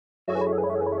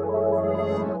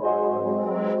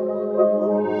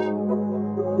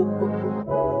I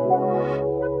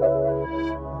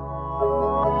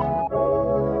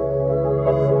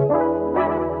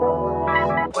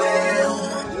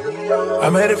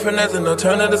made it for nothing, no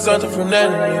turn into something from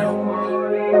nothing,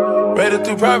 yeah. Made it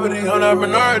through property, on our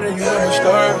minority, you know my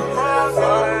story.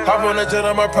 Hop on the jet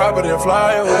on my property and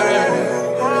fly away.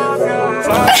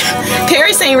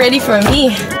 Paris ain't ready for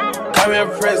me. I'm in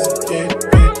prison, yeah.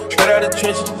 Straight out the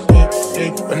trenches, yeah.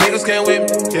 My niggas can't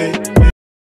with me, yeah.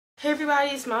 Hey everybody,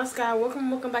 it's Sky.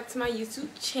 Welcome back to my YouTube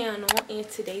channel. And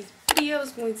today's video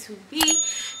is going to be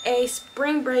a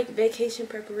spring break vacation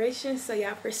preparation. So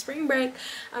yeah, for spring break,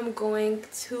 I'm going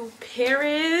to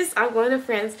Paris. I'm going to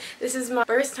France. This is my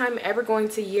first time ever going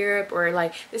to Europe, or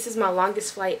like this is my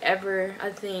longest flight ever,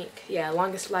 I think. Yeah,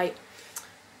 longest flight.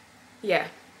 Yeah,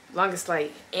 longest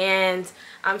flight. And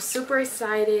I'm super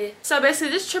excited. So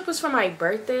basically this trip was for my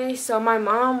birthday. So my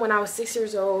mom, when I was 6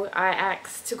 years old, I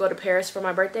asked to go to Paris for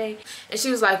my birthday, and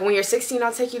she was like, when you're 16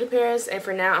 I'll take you to Paris, and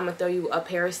for now I'm gonna throw you a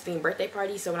Paris themed birthday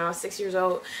party. So when I was 6 years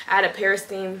old, I had a Paris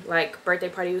themed like birthday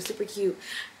party. It was super cute.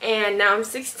 And now I'm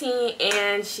 16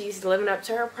 and she's living up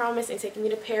to her promise and taking me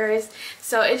to Paris.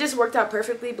 So it just worked out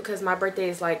perfectly because my birthday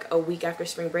is like a week after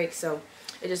spring break, so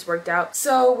it just worked out.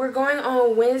 So we're going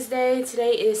on Wednesday.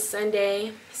 Today is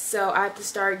Sunday, so I have to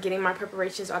start getting my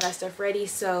preparations, all that stuff ready.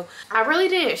 So I really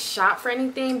didn't shop for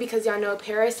anything because y'all know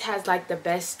Paris has like the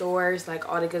best stores, like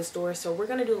all the good stores. So we're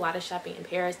gonna do a lot of shopping in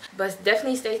Paris, but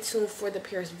definitely stay tuned for the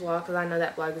Paris vlog because I know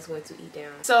that vlog is going to eat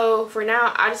down. So for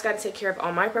now, I just got to take care of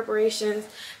all my preparations.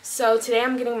 So today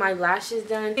I'm getting my lashes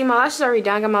done. See, my lashes are already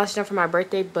done. I got my lashes done for my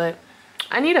birthday, but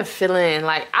I need a fill-in.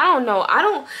 Like, I don't know.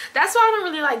 That's why I don't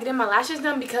really like getting my lashes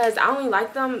done, because I only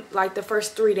like them like the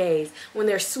first 3 days when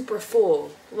they're super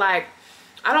full. Like,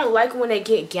 I don't like when they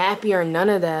get gappy or none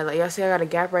of that. Like, y'all see I got a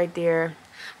gap right there.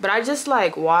 But I just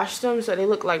like washed them, so they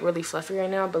look like really fluffy right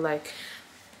now, but like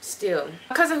still.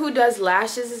 My cousin who does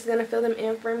lashes is gonna fill them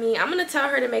in for me. I'm gonna tell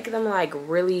her to make them like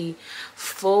really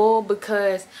full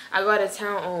because I go out of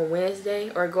town on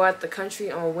Wednesday, or go out the country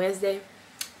on Wednesday.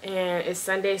 And it's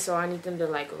Sunday, so I need them to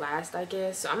like last, I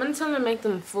guess. So I'm gonna tell them to make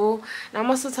them full, and I'm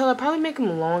also tell her probably make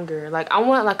them longer. Like, I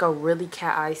want like a really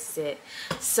cat eye set.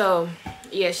 So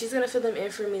yeah, she's gonna fill them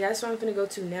in for me. That's what I'm gonna go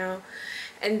to now.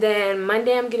 And then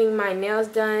Monday I'm getting my nails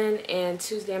done, and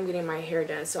Tuesday I'm getting my hair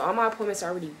done. So all my appointments are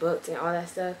already booked and all that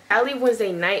stuff. I leave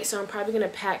Wednesday night, so I'm probably gonna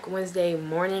pack Wednesday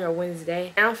morning or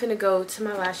Wednesday. Now I'm finna go to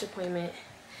my lash appointment.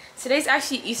 Today's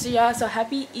actually Easter, y'all, so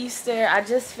happy Easter. I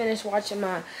just finished watching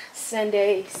my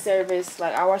Sunday service.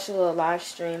 Like, I watched a little live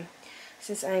stream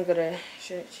since I ain't go to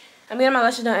church. I'm getting my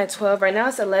lashes done at 12. Right now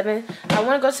it's 11. I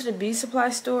want to go to the beauty supply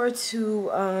store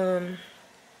to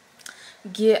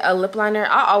get a lip liner.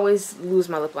 I always lose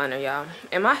my lip liner, y'all.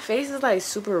 And my face is like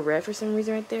super red for some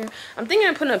reason right there. I'm thinking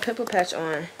of putting a pimple patch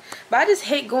on, but I just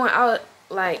hate going out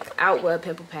with a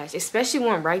pimple patch, especially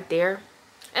one right there.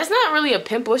 It's not really a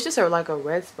pimple, it's just like a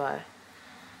red spot.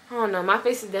 I don't know, my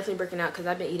face is definitely breaking out because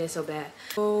I've been eating so bad.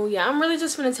 So yeah, I'm really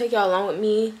just gonna take y'all along with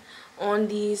me on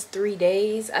these 3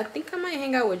 days. I think I might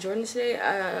hang out with Jordan today.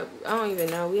 I don't even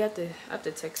know. I have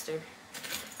to text her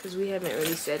because we haven't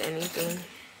really said anything.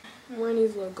 I'm wearing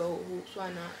these little gold hoops, why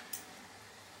not?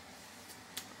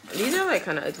 These are like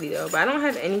kind of ugly though, but I don't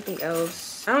have anything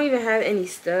else. I don't even have any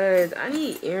studs. I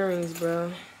need earrings,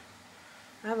 bro.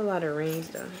 I have a lot of rings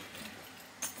though.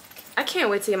 I can't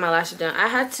wait to get my lashes done. I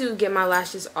had to get my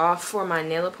lashes off for my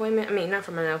nail appointment. I mean, not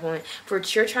for my nail appointment, for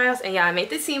cheer trials. And yeah, I made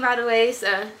the scene, by the way. So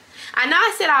I know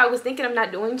I said I was thinking I'm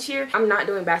not doing cheer. I'm not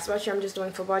doing basketball cheer. I'm just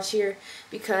doing football cheer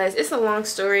because it's a long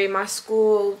story. My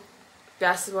school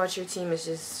basketball cheer team is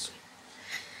just...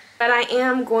 But I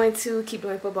am going to keep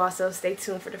doing football, so stay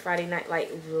tuned for the Friday night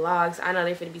light vlogs. I know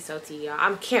they're going to be so tea, y'all.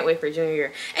 I can't wait for junior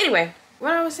year. Anyway,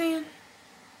 what I was saying...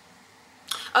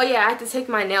 Oh yeah, I had to take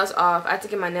my nails off. I had to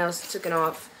get my nails taken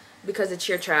off because of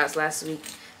cheer trials last week.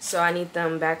 So I need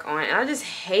them back on. And I just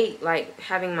hate like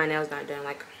having my nails not done.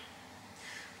 Like,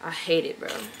 I hate it, bro.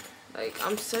 Like,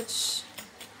 I'm such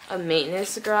a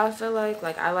maintenance girl, I feel like.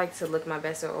 Like, I like to look my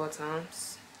best at all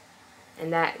times.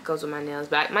 And that goes with my nails.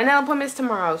 But my nail appointment is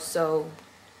tomorrow, so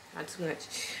not too much.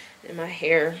 And my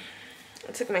hair.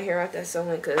 I took my hair out that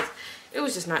sewing because it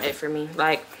was just not it for me.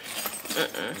 Like,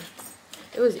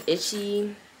 it was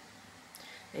itchy.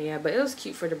 And yeah, but it was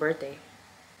cute for the birthday.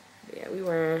 But yeah, we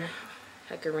were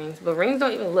heck of rings. But rings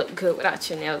don't even look good without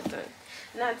your nails done.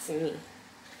 Not to me.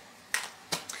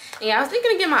 And yeah, I was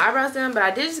thinking of getting my eyebrows done, but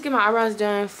I did just get my eyebrows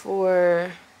done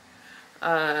for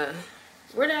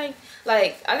where did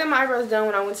I got my eyebrows done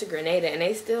when I went to Grenada, and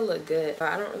they still look good, but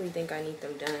I don't really think I need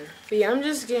them done. But yeah, I'm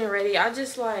just getting ready. I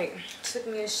just like took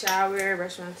me a shower,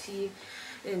 brushed my teeth,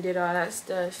 and did all that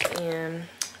stuff, and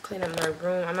clean up my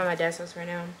room. I'm at my dad's house right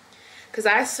now. Because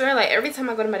I swear, like, every time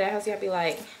I go to my dad's house, he'll be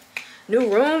like,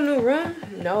 new room, new room.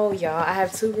 No, y'all. I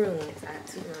have 2 rooms. I have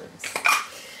 2 rooms.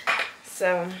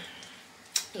 So,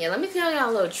 yeah, let me tell y'all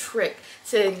a little trick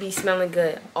to be smelling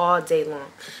good all day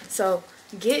long. So,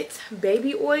 get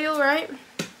baby oil, right?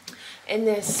 And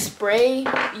then spray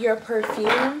your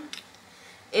perfume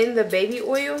in the baby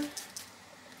oil.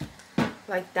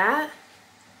 Like that.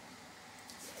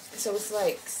 So it's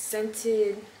like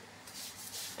scented.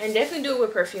 And definitely do it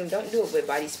with perfume. Don't do it with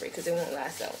body spray because it won't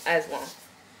last as long.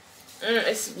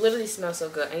 It literally smells so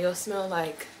good. And you'll smell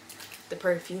like the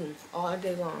perfume all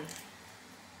day long.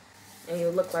 And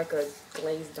you'll look like a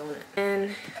glazed donut.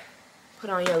 And put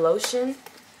on your lotion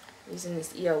using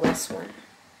this EOS one.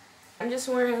 I'm just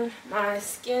wearing my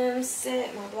skim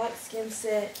set, my black skim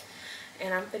set.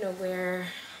 And I'm gonna wear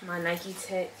my Nike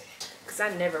Tech because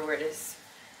I never wear this.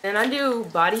 And I do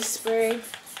body spray.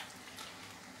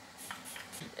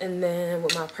 And then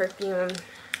with my perfume,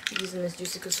 using this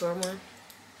Juicy Couture one,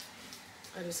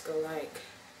 I just go like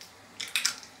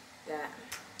that.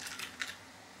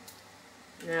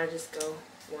 And then I just go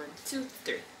 1, 2,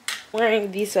 3.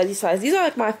 Wearing these fuzzy slides. These are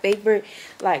like my favorite,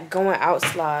 like going out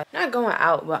slides. Not going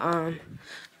out, but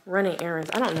running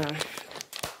errands. I don't know.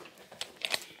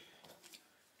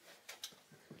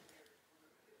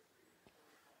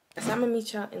 So I'm gonna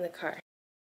meet y'all in the car.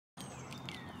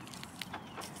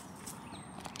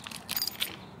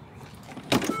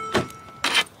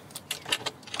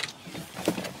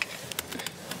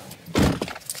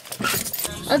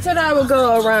 I told her I would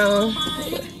go around.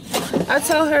 I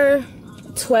told her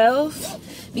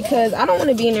 12 because I don't want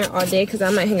to be in there all day because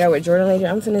I might hang out with Jordan later.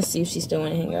 I'm gonna see if she still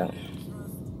want to hang out.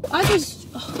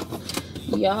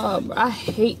 Y'all, bro, I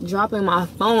hate dropping my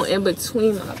phone in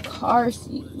between my car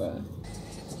seat, bro.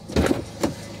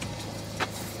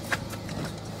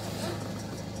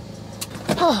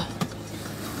 Oh,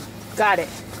 got it.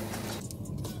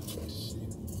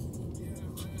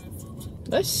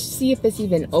 Let's see if it's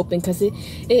even open because it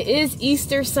is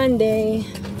Easter Sunday.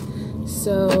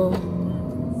 So,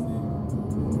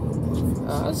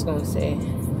 I was gonna say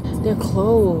they're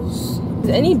closed. Is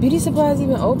any beauty supplies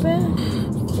even open?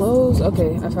 Closed.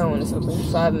 Okay, I found one that's open.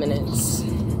 5 minutes.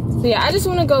 So yeah, I just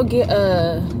want to go get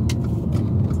a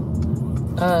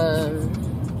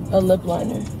lip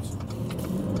liner.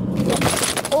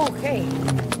 Okay.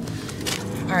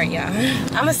 All right, y'all.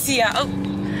 I'm gonna see y'all.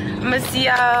 I'm gonna see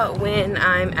y'all when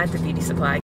I'm at the beauty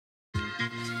supply.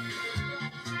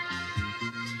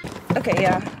 Okay,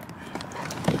 y'all.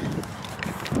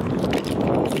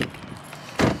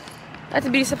 At the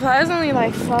beauty supply, it's only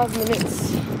like 5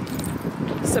 minutes.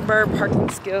 Suburb parking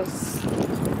skills.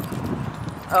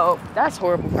 Oh, that's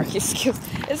horrible parking skills.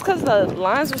 It's because the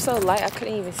lines were so light, I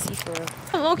couldn't even see for real.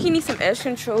 I low-key need some edge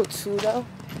control too, though.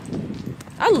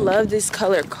 I love this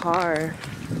colored car.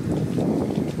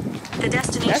 The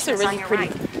destination That's a is really on your pretty.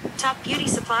 right. Top beauty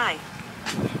supply.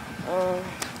 Okay.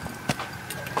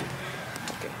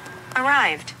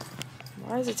 Arrived.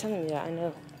 Why is it telling me that? I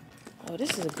know. Oh,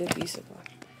 this is a good beauty supply.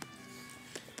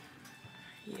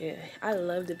 Yeah, I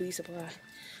love the beauty supply.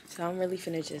 So I'm really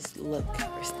finna just look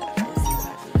for stuff and see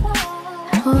what I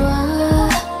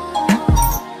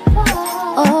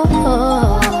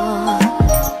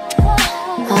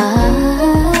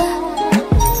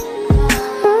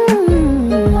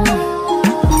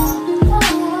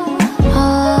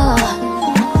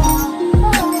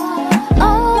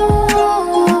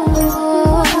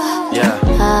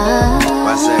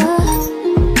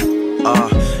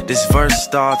This verse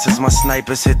starts as my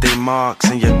snipers hit their marks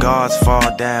and your guards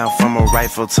fall down from a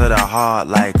rifle to the heart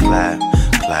like clap,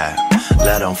 clap,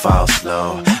 let them fall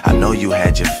slow. I know you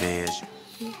had your fears.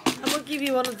 I'm gonna give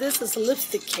you one of this as a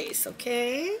lipstick case,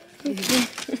 okay?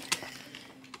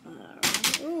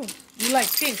 Ooh, you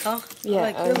like pink, huh? Yeah, I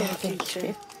like I really like pink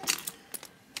too.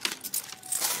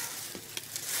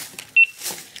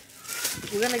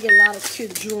 We're gonna get a lot of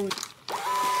cute jewelry.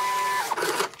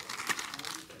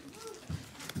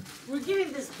 We're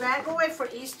giving this bag away for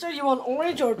Easter. You want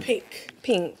orange or pink?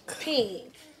 Pink.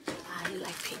 Pink. Ah, you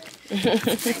like pink. You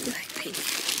like pink.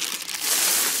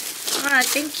 All right,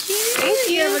 thank you. Thank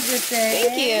you. Have a good day.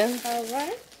 Thank you. All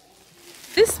right.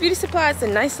 This beauty supply is a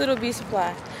nice little beauty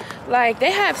supply. Like,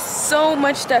 they have so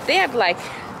much stuff. They have like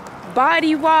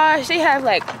body wash. They have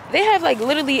like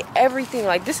literally everything.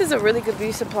 Like, this is a really good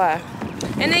beauty supply.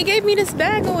 And they gave me this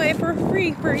bag away for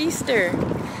free for Easter.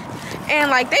 And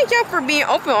like, thank y'all for being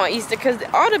open on Easter because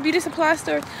all the beauty supply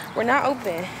stores were not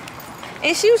open.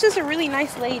 And she was just a really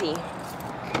nice lady.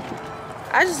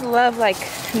 I just love like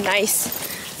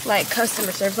nice like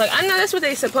customer service. Like, I know that's what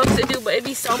they're supposed to do, but it'd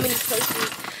be so many places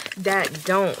that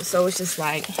don't. So it's just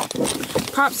like,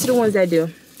 props to the ones that do.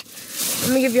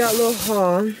 Let me give y'all a little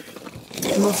haul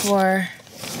before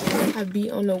I be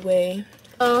on the way.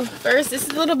 So first, this is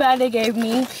a little bag they gave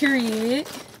me, period.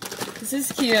 This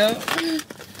is cute.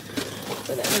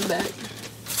 Put that in the back.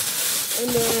 And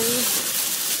then,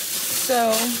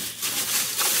 so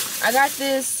I got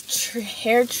this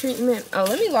hair treatment. Oh,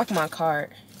 let me lock my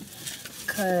card,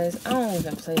 cause I don't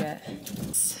even play that.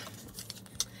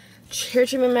 Hair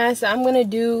treatment mask that I'm gonna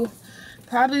do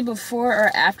probably before or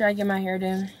after I get my hair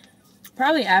done.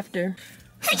 Probably after.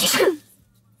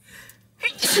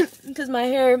 Because my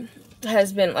hair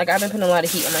has been, like, I've been putting a lot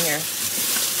of heat on my hair.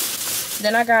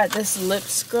 Then I got this lip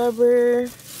scrubber.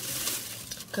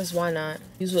 Because why not?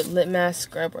 Use with lip mask,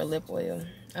 scrub, or lip oil.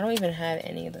 I don't even have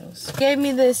any of those. She gave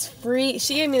me this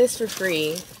for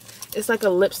free. It's like a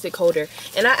lipstick holder.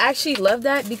 And I actually love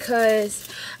that because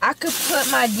I could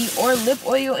put my Dior lip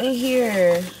oil in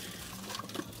here.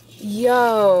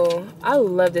 Yo, I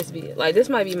love this beauty. Like, this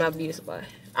might be my beauty supply.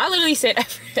 I literally said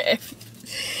that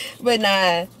but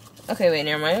nah. Okay, wait,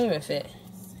 never mind. It don't even fit.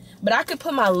 But I could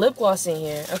put my lip gloss in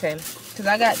here. Okay, because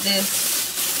I got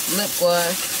this lip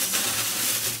gloss.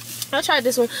 I tried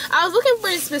this one. I was looking for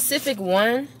a specific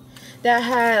one that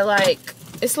had, like,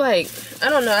 it's like, I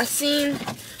don't know. I seen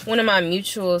one of my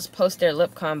mutuals post their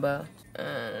lip combo.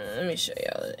 Let me show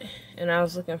y'all it. And I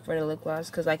was looking for the lip gloss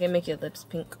because, like, it make your lips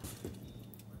pink.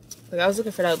 Like, I was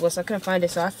looking for that lip gloss. I couldn't find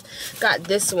it. So I got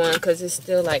this one because it's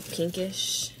still, like,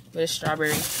 pinkish. But it's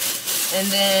strawberry. And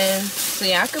then, so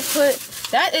yeah, I could put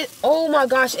that. Oh my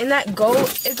gosh. And that it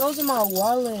goes in my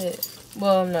wallet.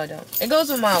 Well, no, it don't. It goes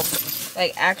in my,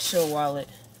 like, actual wallet.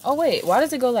 Oh, wait. Why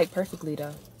does it go, like, perfectly,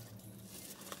 though?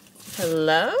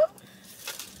 Hello?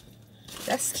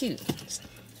 That's cute.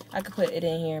 I could put it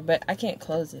in here, but I can't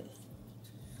close it.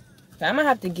 Okay, I'm gonna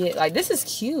have to get, like, this is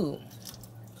cute.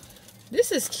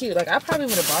 This is cute. Like, I probably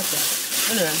would have bought that.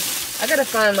 I don't know. I gotta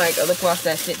find, like, a lip gloss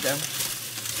that fit, though.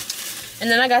 And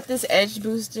then I got this edge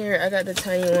booster. I got the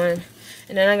tiny one.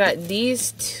 And then I got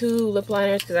these two lip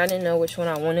liners because I didn't know which one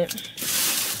I wanted.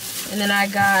 And then I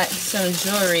got some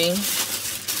jewelry.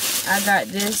 I got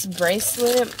this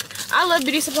bracelet. I love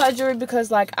beauty supply jewelry because,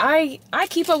 like, I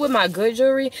keep up with my good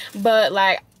jewelry, but,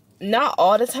 like, not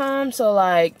all the time. So,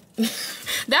 like,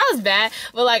 that was bad.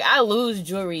 But, like, I lose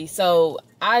jewelry. So,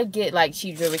 I get, like,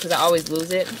 cheap jewelry because I always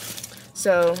lose it.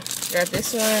 So, I got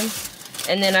this one.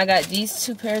 And then I got these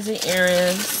two pairs of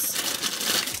earrings.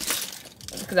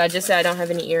 Because I just said I don't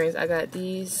have any earrings. I got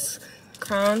these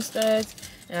crown studs.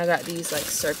 And I got these, like,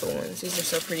 circle ones. These are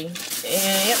so pretty. And,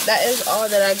 yep, that is all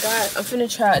that I got. I'm finna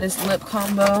try out this lip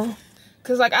combo.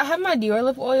 Because, like, I have my Dior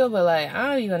lip oil, but, like, I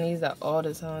don't even gonna use that all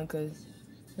the time because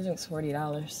this thing's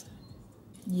 $40.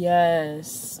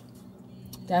 Yes.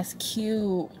 That's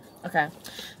cute. Okay.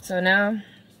 So, now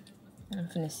I'm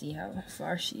finna see how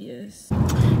far she is.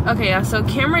 Okay, yeah, so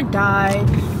camera died.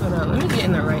 Hold on, let me get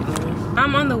in the right one.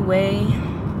 I'm on the way.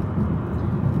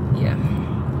 Yeah.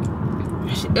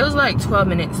 It was like 12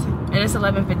 minutes, and it's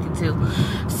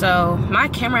 11:52. So, my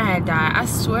camera had died. I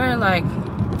swear, like,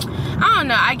 I don't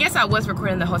know. I guess I was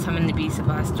recording the whole time in the beauty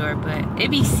supply store, but it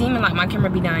be seeming like my camera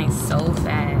be dying so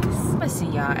fast. Let's see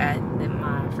y'all at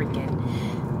my freaking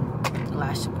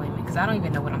lash appointment, because I don't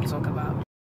even know what I'm talking about.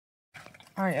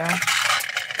 Alright, y'all.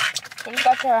 So we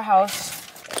got to our house.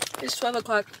 It's 12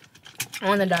 o'clock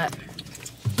on the dot.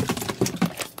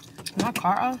 Is my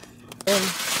car off? And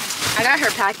I got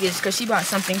her package because she bought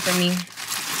something for me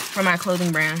for my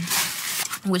clothing brand.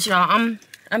 Which, y'all,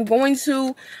 I'm going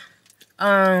to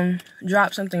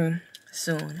drop something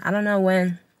soon. I don't know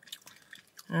when.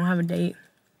 I don't have a date.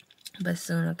 But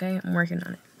soon, okay? I'm working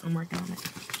on it. I'm working on it.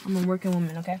 I'm a working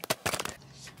woman, okay?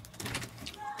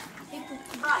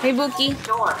 Hey, Bookie.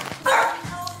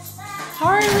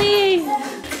 Harley.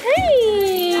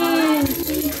 Hey.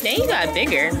 Now you got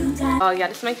bigger. Oh, yeah,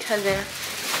 this is my cousin.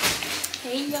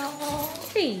 Hey, y'all.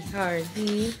 Hey,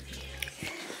 Harley.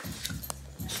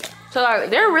 So, like,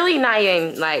 they're really not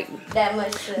even, like, that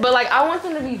much. But, like, I want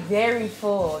them to be very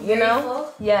full, you know?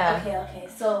 Full? Yeah. Okay.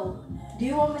 So, do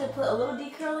you want me to put a little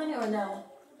decurl in it or no?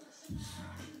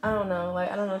 I don't know.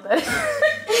 Like, I don't know what that is.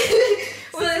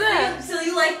 What's that? So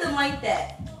you like them like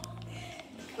that?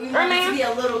 We want it to be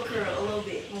a little curl, a little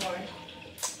bit more.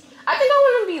 I think I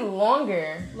want them to be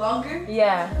longer. Longer?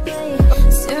 Yeah.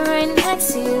 Sit right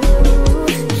next to you.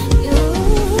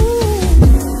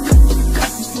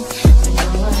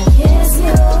 Kiss you,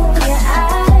 yeah,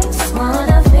 I just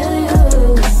wanna feel you.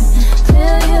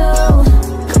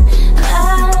 I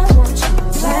want you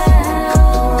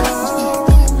around,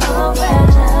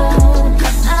 around.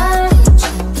 I want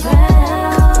you around,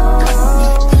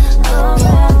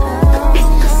 around.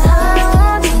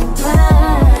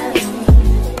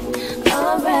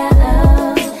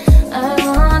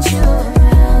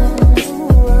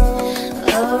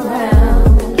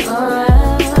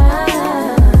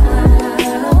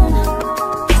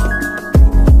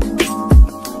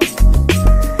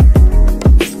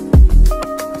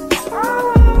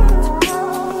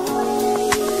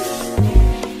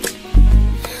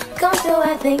 you,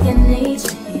 I think I need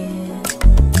you here.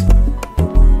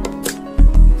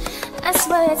 I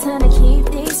swear it's time to keep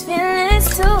these feelings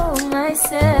to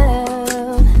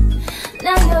myself.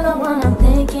 Now you're the one I'm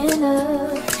thinking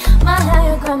of. My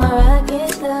higher ground, my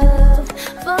rocket love.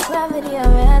 For gravity, I'd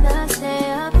rather stay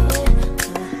up here.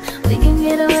 We can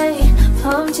get away.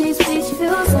 Palm trees, beach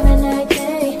views every night,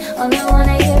 day. All I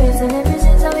wanna hear is the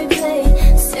visions that we play.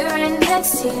 Sit right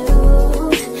next to you.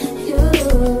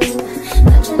 I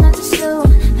try not to show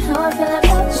how I feel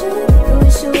about you. You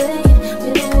wish away. We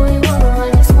do what we want,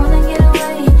 I just wanna get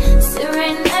away. Sit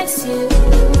right next to you.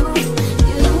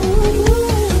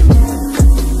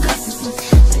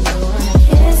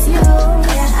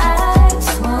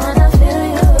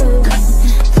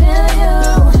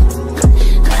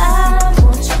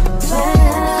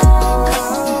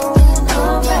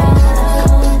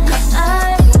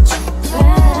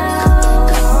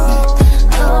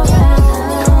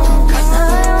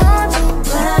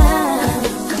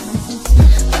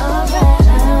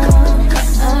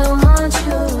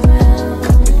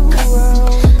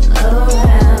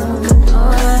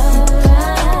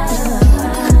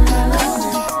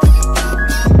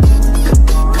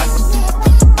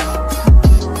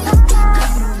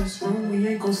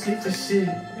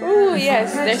 Ooh,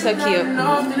 yes, they're so cute.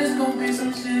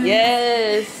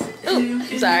 Yes. Ooh,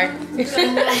 sorry.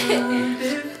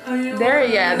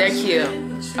 they're cute.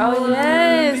 Oh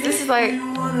yes, this is like,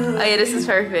 oh yeah, this is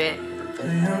perfect.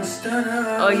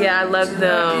 Oh yeah, I love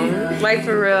them. Like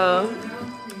for real.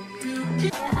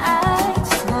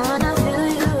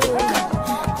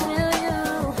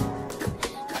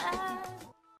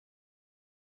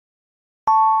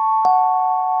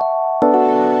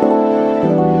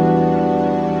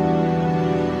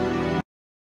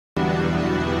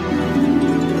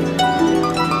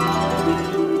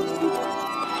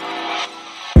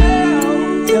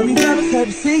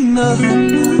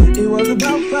 It was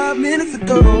about 5 minutes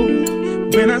ago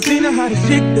when I seen the hottest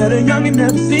chick that a youngin'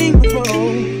 never seen before.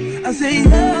 I say,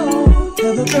 yo,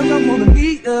 tell the girl I wanna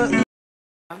meet her.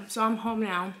 So I'm home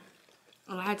now,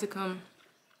 and I had to come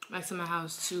back to my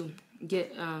house to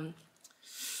get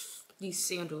these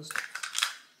sandals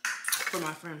for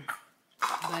my friend.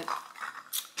 But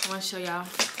I want to show y'all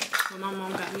what my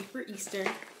mom got me for Easter.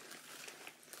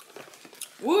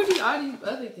 What are all these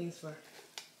other things for?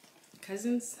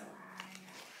 Cousins?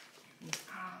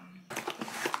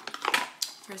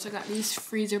 First I got these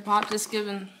freezer pops, just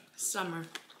given summer.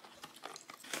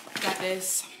 Got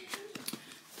this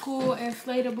cool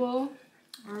inflatable,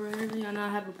 or whatever. Y'all know I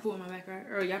have a pool in my back, right?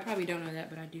 Or y'all probably don't know that,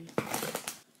 but I do.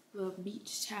 Little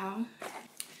beach towel.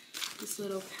 This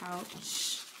little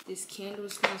pouch. This candle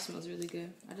smells really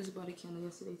good. I just bought a candle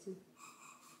yesterday too.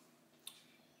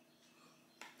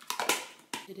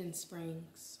 Hidden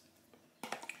Springs.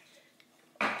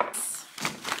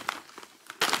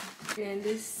 And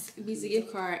this Visa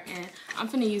gift card, and I'm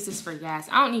finna use this for gas.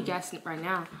 I don't need gas right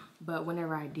now, but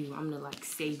whenever I do, I'm gonna like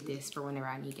save this for whenever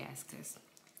I need gas, because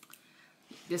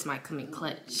this might come in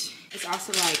clutch. It's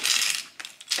also like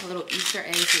a little Easter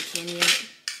egg with candy in it.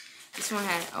 This one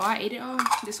had, oh, I ate it all.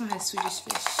 This one has Swedish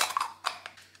fish.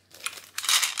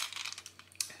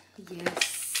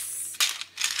 Yes.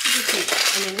 Super cute.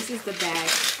 And then this is the bag.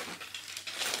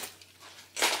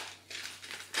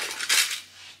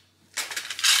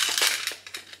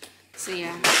 So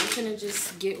yeah, I'm gonna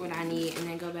just get what I need and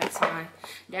then go back to my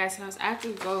dad's house. I have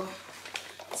to go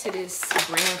to this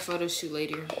brand photo shoot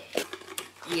later.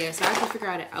 Yeah, so I have to figure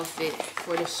out an outfit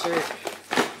for the shirt.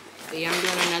 But yeah, I'm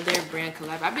doing another brand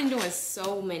collab. I've been doing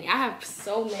so many. I have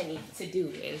so many to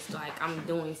do. It's like I'm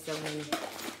doing so many.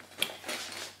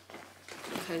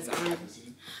 Because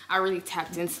I really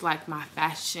tapped into like my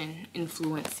fashion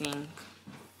influencing.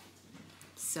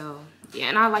 So yeah,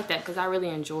 and I like that because I really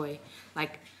enjoy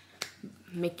like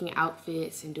making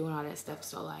outfits and doing all that stuff,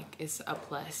 so like it's a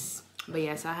plus. But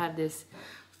yes, I have this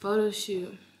photo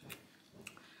shoot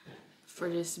for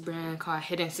this brand called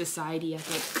Hidden Society, I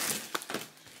think.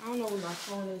 I don't know where my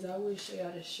phone is. I will show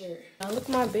y'all the shirt. Now look,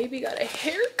 my baby got a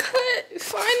haircut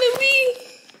finally.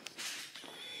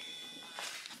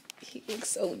 He looks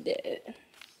so dead.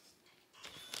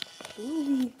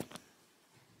 Ooh.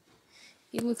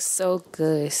 He looks so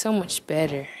good, so much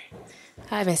better.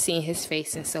 I haven't seen his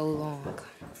face in so long.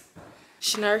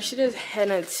 Shannara, she does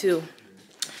henna too.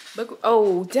 But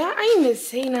oh, I didn't even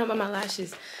say nothing about my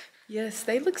lashes. Yes,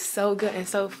 they look so good and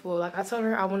so full. Like I told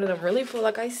her, I wanted them really full,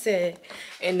 like I said,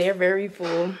 and they're very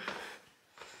full.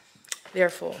 They're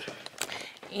full.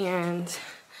 And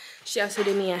she also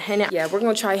did me a henna. Yeah, we're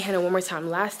gonna try henna one more time.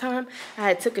 Last time I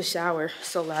had took a shower,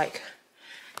 so like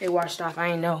it washed off. I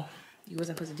didn't know You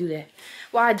wasn't supposed to do that.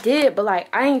 Well, I did, but like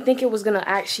I didn't think it was gonna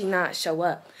actually not show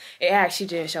up. It actually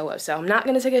didn't show up. So I'm not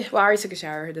gonna take a, well, I already took a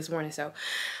shower this morning, so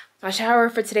my shower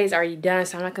for today is already done,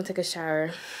 so I'm not gonna take a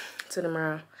shower till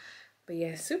tomorrow. But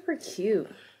yeah, super cute.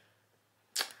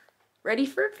 Ready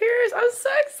for appearance? I'm so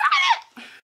excited.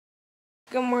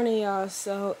 Good morning, y'all.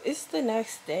 So it's the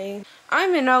next day. I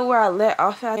don't even know where I let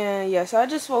off at. And yeah, so I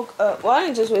just woke up. Well, I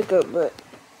didn't just wake up, but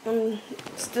I'm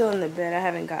still in the bed. I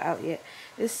haven't got out yet.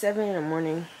 It's 7 in the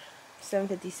morning,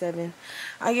 7:57.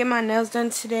 I get my nails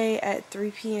done today at 3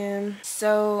 p.m.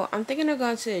 So I'm thinking of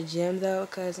going to the gym though,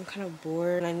 because I'm kind of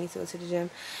bored and I need to go to the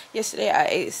gym. Yesterday I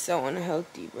ate so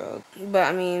unhealthy, bro. But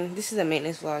I mean, this is a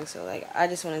maintenance vlog, so like I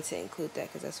just wanted to include that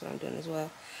because that's what I'm doing as well.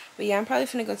 But yeah, I'm probably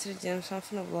finna go to the gym, so I'm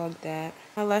finna vlog that.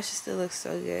 My lashes still look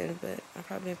so good, but I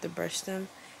probably have to brush them.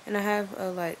 And I have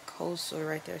a like cold sore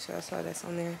right there, so that's why that's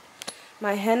on there.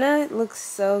 My henna looks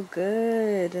so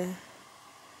good.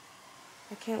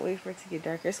 I can't wait for it to get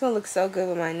darker. It's gonna look so good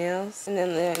with my nails. And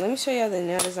then let me show y'all the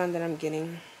nail design that I'm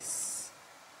getting.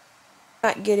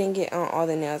 I'm not getting it on all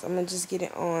the nails. I'm gonna just get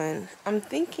it on, I'm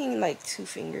thinking like 2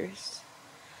 fingers.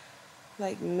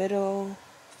 Like middle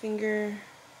finger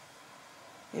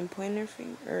and pointer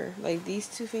finger, or like these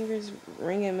 2 fingers,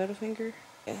 ring and middle finger.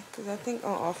 Yeah, because I think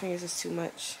on all fingers is too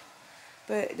much.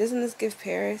 But doesn't this give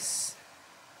Paris?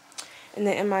 And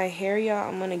then in my hair, y'all,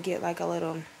 I'm gonna get like a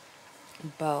little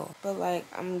bow. But like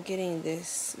I'm getting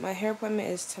this. My hair appointment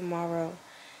is tomorrow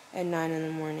at 9 in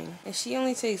the morning. And she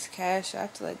only takes cash, so I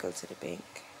have to like go to the bank.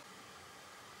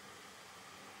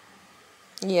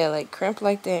 Yeah, like crimp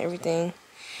like that and everything.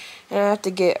 And I have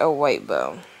to get a white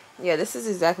bow. Yeah, this is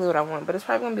exactly what I want, but it's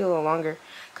probably gonna be a little longer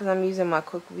because I'm using my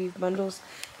quick weave bundles,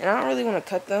 and I don't really want to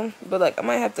cut them, but like I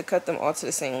might have to cut them all to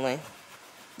the same length.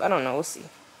 I don't know, we'll see.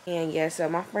 And yeah, so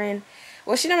my friend,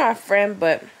 well, she's not my friend,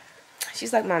 but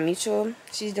she's like my mutual.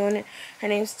 She's doing it. Her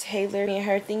name's Taylor, and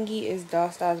her thingy is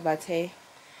Doll Styles by Tay.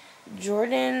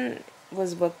 Jordan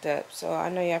was booked up, so I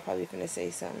know y'all probably finna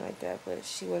say something like that, but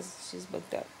she's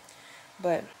booked up.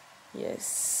 But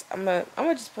yes, I'm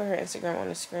gonna just put her Instagram on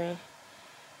the screen.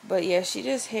 But yeah, she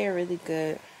does hair really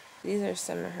good. These are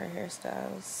some of her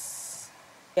hairstyles.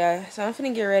 Yeah, so I'm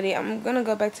finna get ready. I'm gonna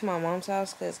go back to my mom's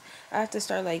house because I have to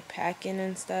start like packing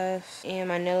and stuff. And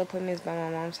my nail appointment is by my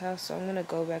mom's house, so I'm gonna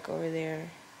go back over there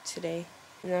today.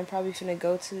 And then I'm probably finna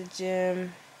go to the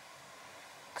gym,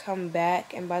 come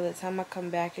back, and by the time I come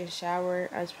back and shower,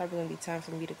 it's probably gonna be time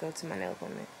for me to go to my nail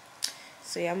appointment.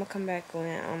 So yeah, I'm gonna come back when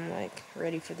I'm like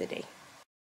ready for the day.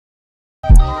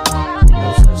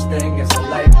 No such thing as a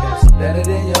life that's better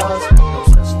than yours. No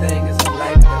such thing as a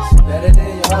life that's better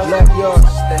than yours. Love yours. No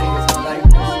such thing as a life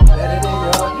that's better than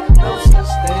yours. No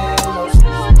such thing, no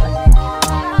such thing.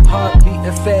 Heart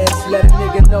beating fast, let a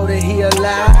nigga know that he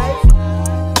alive.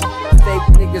 Fake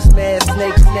niggas, mad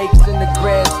snakes in the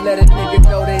grass, let a nigga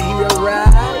know that he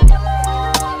arrived.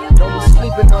 Don't be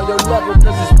sleeping on your level,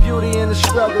 cause it's beauty in the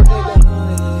struggle, nigga.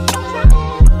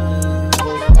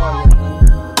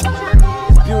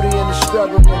 Beauty in the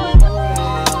struggle, yeah.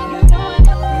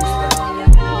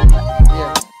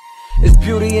 It's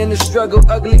beauty in the struggle,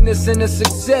 ugliness in the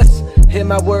success. Hear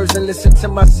my words and listen to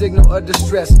my signal of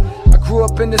distress. I grew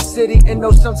up in the city and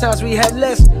know sometimes we had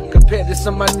less. Compared to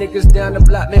some of my niggas down the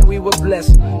block, man, we were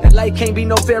blessed. And life can't be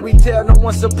no fairy tale, no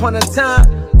once upon a time.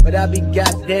 But I be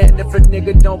goddamn if a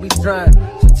nigga don't be trying.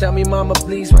 So tell me, mama,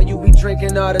 please, why you be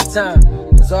drinking all the time?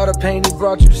 Cause all the pain he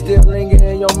brought you still linger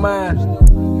in your mind.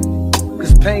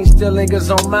 Cause pain still lingers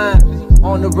on mine.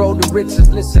 On the road to riches,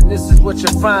 listen, this is what you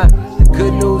find. The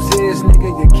good news is,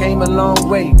 nigga, you came a long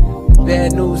way. The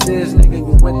bad news is, nigga,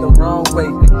 you went the wrong way.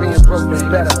 Being broke is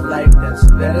better. Life that's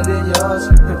better than yours.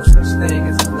 No such thing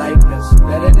as a life that's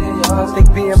better than yours. Think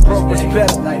being broke is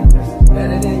better. Life that's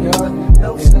better than yours.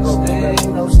 No such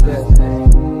thing, no such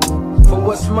thing. For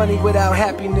what's money without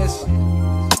happiness?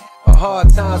 Or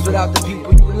hard times without the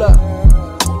people you love?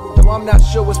 Though I'm not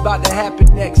sure what's about to happen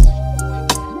next.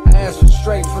 Ask for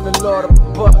strength from the Lord up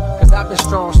above, cause I've been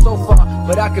strong so far,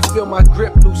 but I can feel my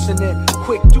grip loosening.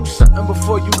 Quick, do something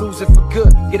before you lose it for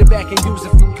good. Get it back and use it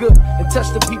for good, and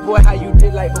touch the people how you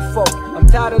did like before. I'm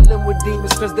tired of living with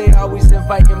demons cause they always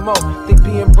inviting more. Think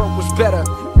being broke was better.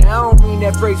 Now I don't mean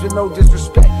that phrase with no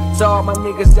disrespect to all my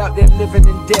niggas out there living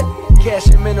in debt,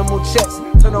 cashing minimal checks.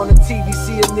 Turn on the TV,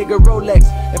 see a nigga Rolex,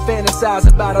 and fantasize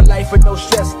about a life with no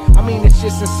stress. I mean this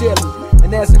shit sincerely. And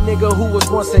And as a nigga who was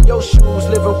once in your shoes,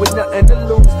 living with nothing to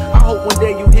lose, I hope one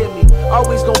day you hear me.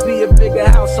 Always gonna be a bigger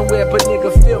house somewhere, but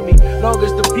nigga feel me. Long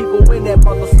as the people in that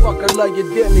motherfucker love you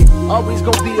dearly. Always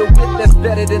gonna be a whip that's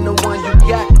better than the one you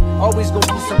got. Always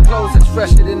gonna be some clothes that's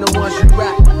fresher than the ones you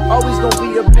rock. Always gonna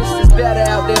be a bitch that's better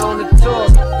out there on the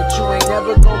tours. But you ain't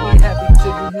never gonna be happy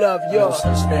till you love yours.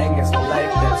 No such thing as a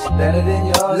life that's better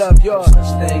than yours. Love yours. No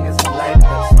such thing as a life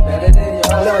that's better than yours.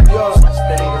 Love yours. No such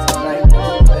thing as a life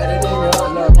that's better than yours.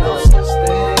 Love no such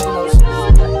thing.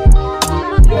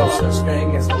 No such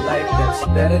thing as a life that's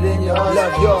better than yours.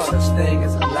 Love yours. No such thing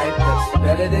as a life that's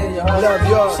better than yours. Love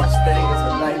yours. No such thing as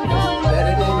a life that's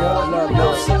better than yours. Love no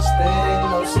such thing.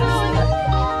 No such thing.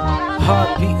 Heart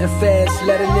beating fast,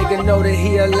 let a nigga know that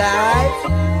he alive.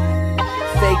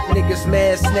 Fake niggas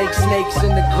mad, snakes in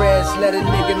the grass, let a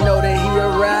nigga know that he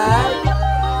arrived.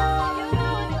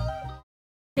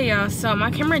 Hey y'all, so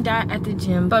my camera died at the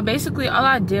gym, but basically all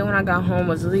I did when I got home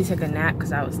was literally take a nap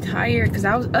because I was tired, because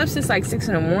I was up since like 6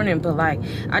 in the morning, but like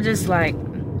I just like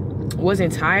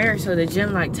wasn't tired, so the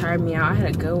gym like tired me out. I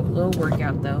had a little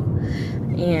workout though,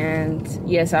 and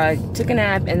yeah, so I took a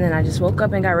nap and then I just woke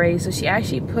up and got ready. So she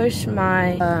actually pushed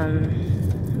my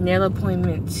nail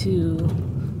appointment to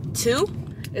 2.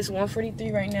 It's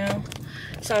 1:43 right now,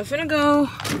 so I'm finna go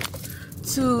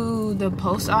to the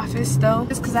post office though,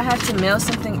 just because I have to mail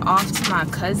something off to my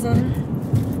cousin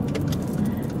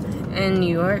in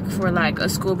New York for like a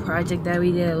school project that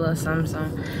we did, a little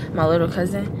something, my little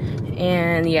cousin.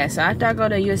 And yeah, so after I go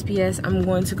to USPS, I'm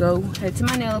going to go head to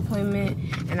my nail appointment,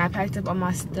 and I packed up all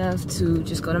my stuff to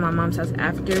just go to my mom's house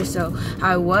after. So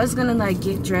I was gonna like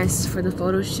get dressed for the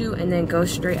photo shoot and then go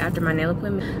straight after my nail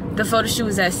appointment. The photo shoot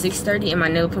was at 6:30 and my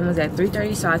nail appointment was at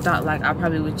 3:30, so I thought like I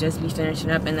probably would just be finishing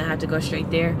up and then have to go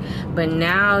straight there. But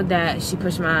now that she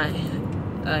pushed my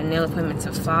nail appointment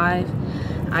to 5,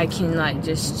 I can like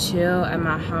just chill at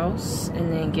my house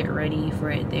and then get ready for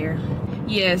it there.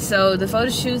 Yeah, so the photo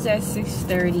shoot's at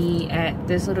 6:30 at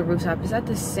this little rooftop. Is that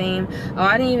the same? Oh,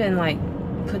 I didn't even like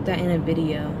put that in a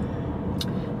video.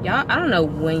 Y'all, I don't know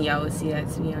when y'all would see that,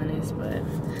 to be honest, but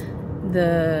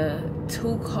the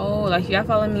Too Cold, like y'all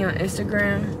follow me on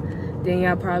Instagram, then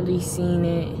y'all probably seen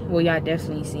it. Well, y'all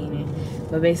definitely seen it.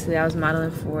 But basically I was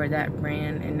modeling for that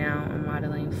brand, and now I'm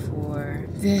modeling for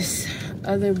this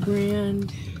other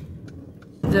brand.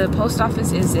 The post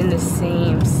office is in the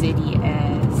same city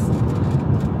as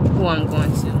who I'm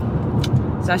going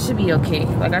to, so I should be okay.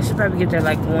 Like I should probably get there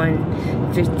like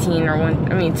 1:15 or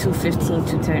 2:15,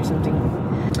 2:10 or something.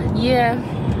 Yeah,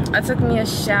 I took me a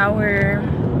shower,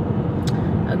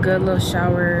 a good little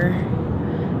shower,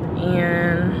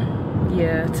 and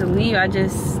yeah, to leave I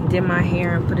just did my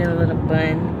hair and put in a little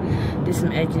bun, did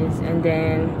some edges, and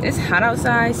then it's hot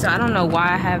outside, so I don't know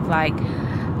why I have like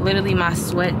literally my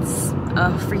sweats,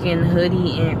 a freaking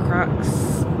hoodie and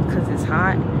Crocs, because it's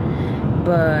hot,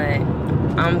 but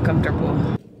I'm comfortable.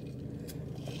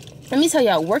 Let me tell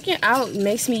y'all, working out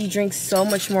makes me drink so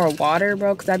much more water,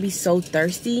 bro, because I be so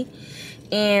thirsty.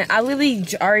 And I literally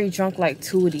already drunk like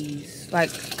 2 of these,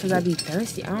 like, because I be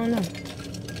thirsty. I don't know.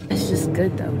 It's just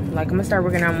good though. Like, I'm gonna start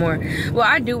working out more. Well,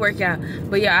 I do work out,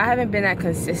 but yeah, I haven't been that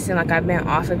consistent. Like, I've been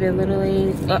off of it a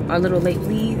little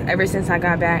lately, ever since I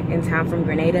got back in town from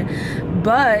Grenada.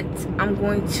 But I'm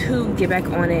going to get back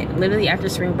on it literally after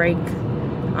spring break.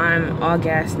 I'm all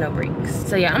gas, no brakes.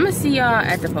 So yeah, I'm gonna see y'all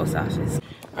at the post office.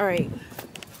 All right.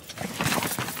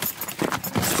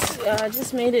 I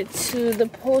just made it to the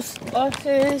post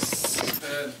office.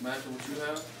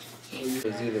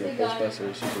 It's either a postmaster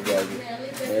or supervisor.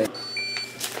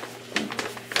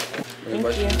 Thank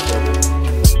you.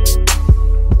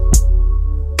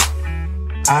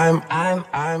 I'm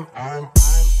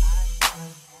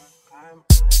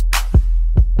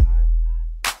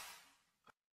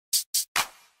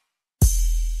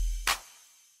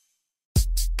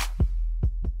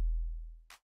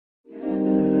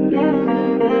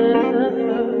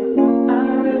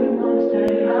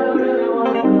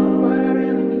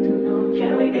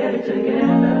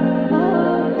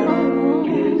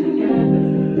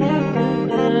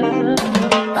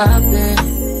I've been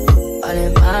all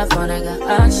in my phone, I got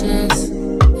options,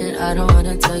 and I don't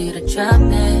wanna tell you to drop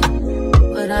it,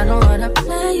 but I don't wanna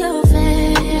play your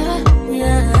fair.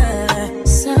 Yeah,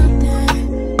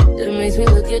 something that makes me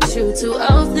look at you too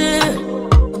often.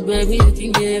 Oh, baby, you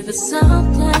can give it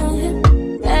something.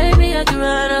 Baby, I can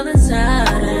run all the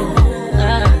time.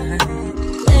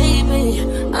 Baby,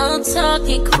 I'm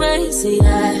talking crazy.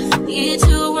 I need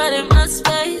you running my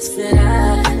space, but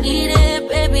I need it,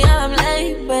 baby. I'm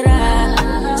late, but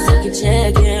I still can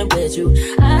check in with you.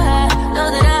 I know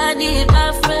that I need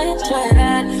my friends, but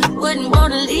I wouldn't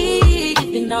wanna leave.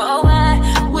 You know why?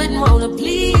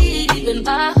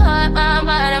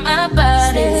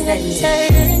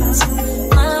 hesitates.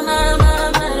 My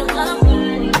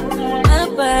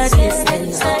body's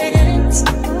hesitates.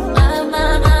 My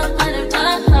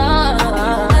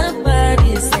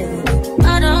body's hesitating.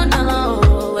 I don't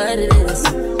know what it is.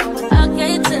 I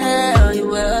can't tell you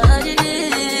what it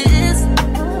is,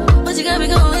 but you got me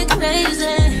going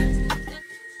crazy.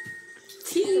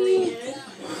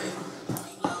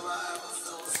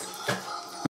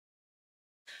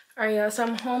 Alright, y'all, so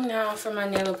I'm home now for my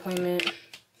nail appointment.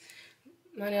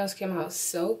 My nails came out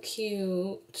so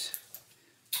cute.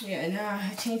 Yeah, now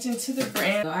I changed into the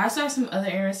brand. I also have some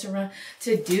other errands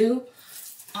to do.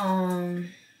 I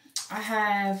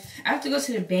have to go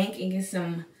to the bank and get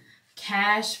some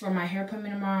cash for my hair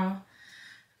appointment tomorrow.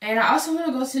 And I also want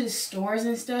to go to the stores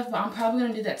and stuff, but I'm probably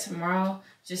going to do that tomorrow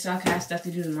just so I can have stuff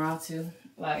to do tomorrow too.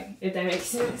 Like, if that makes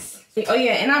sense. Oh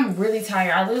yeah, and I'm really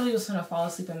tired. I literally was gonna fall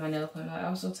asleep at my nail appointment. Like, I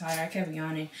was so tired, I kept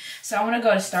yawning. So I want to go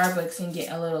to Starbucks and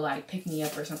get a little like pick me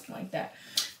up or something like that.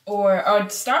 Or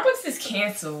Starbucks is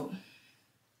canceled.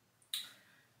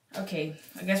 Okay,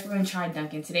 I guess we're gonna try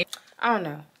Dunkin' today. I don't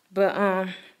know, but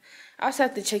I also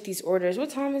have to check these orders.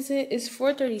 What time is it? It's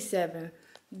 4:37.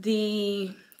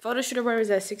 The photo shoot order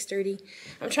is at 6:30.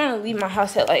 I'm trying to leave my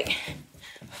house at like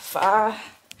 5.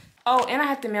 Oh, and I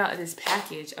have to mail out this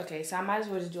package. Okay, so I might as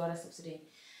well just do all that stuff today.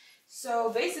 So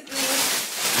basically,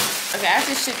 okay, I have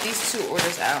to ship these 2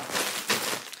 orders out.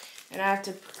 And I have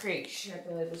to create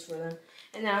shipping labels for them.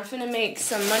 And now I'm finna make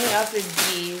some money off of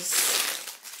these.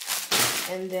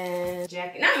 And then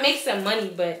jacket. Not make some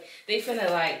money, but they finna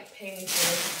like pay me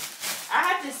for it. I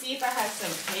have to see if I have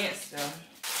some pants though.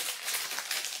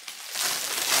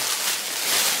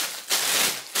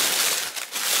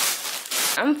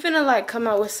 I'm finna like come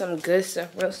out with some good stuff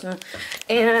real soon.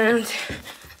 And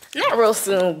not real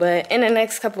soon, but in the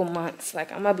next couple months.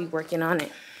 Like, I'm gonna be working on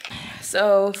it.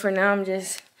 So for now, I'm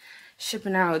just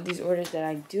shipping out these orders that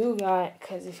I do got.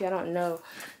 Because if y'all don't know,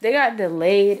 they got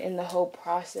delayed in the whole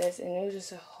process. And it was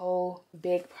just a whole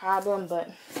big problem.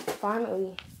 But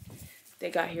finally, they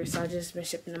got here. So I've just been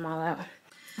shipping them all out.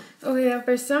 Okay, now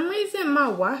for some reason, my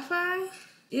Wi-Fi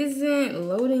isn't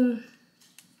loading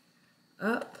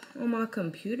up on my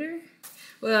computer.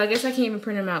 Well, I guess I can't even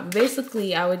print them out.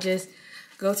 Basically, I would just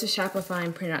go to Shopify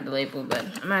and print out the label, but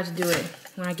I'm gonna have to do it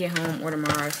when I get home or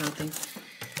tomorrow or something.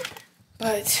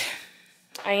 But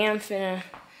I'm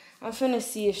finna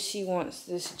see if she wants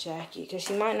this jacket, because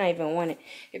she might not even want it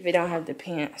if it don't have the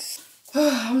pants.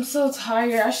 I'm so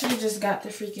tired. I should have just got the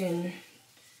freaking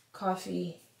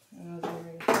coffee.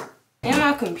 And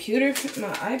my computer,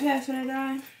 my iPad finna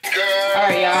die.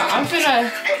 Alright, y'all. I'm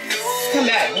finna come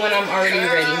back when I'm already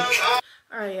ready.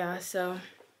 Alright, y'all. So,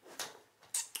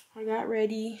 I got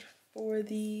ready for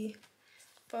the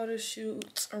photo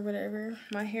shoot or whatever.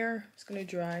 My hair is gonna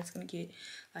dry. It's gonna get,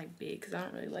 like, big because I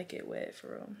don't really like it wet, for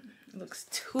real. It looks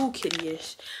too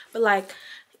kitty-ish. But, like,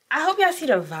 I hope y'all see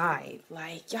the vibe.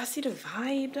 Like, y'all see the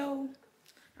vibe, though?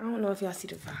 I don't know if y'all see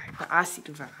the vibe, but I see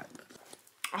the vibe.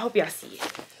 I hope y'all see it.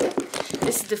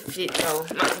 This is the fit though.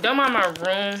 Don't mind my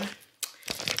room,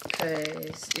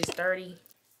 cause it's dirty.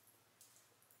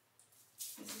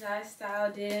 This is how I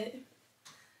styled it.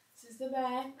 This is the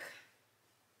back.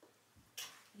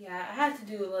 Yeah, I had to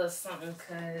do a little something,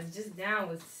 cause just down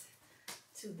was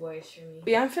too boyish for me.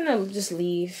 But yeah, I'm finna just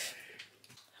leave.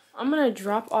 I'm gonna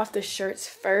drop off the shirts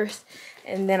first,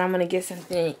 and then I'm gonna get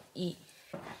something to eat.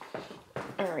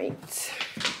 All right.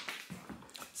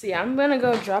 So yeah, I'm gonna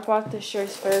go drop off the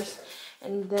shirts first.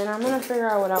 And then I'm gonna figure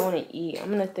out what I want to eat. I'm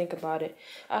gonna think about it.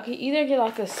 I could either get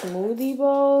like a smoothie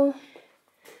bowl,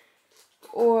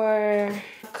 or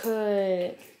I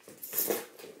could.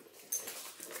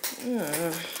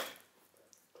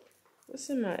 What's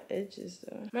in my edges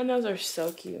though? My nails are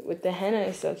so cute. With the henna,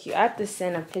 it's so cute. I have to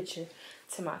send a picture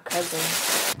to my cousin.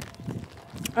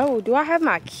 Oh, do I have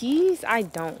my keys? I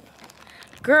don't.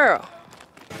 Girl.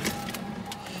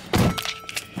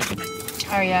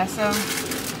 Alright, yeah, so.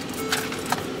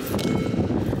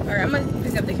 Alright, I'm gonna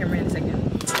pick up the camera in a second.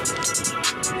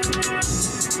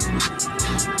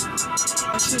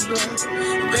 What you doing?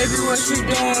 Baby, what you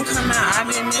doing? Come out, I've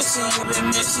been missing you,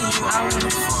 I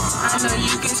know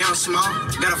you can. I'm small,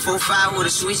 got a 4-5 with a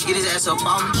switch, get his ass up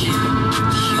on me.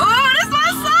 Oh, that's my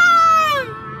song!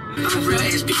 I'm a real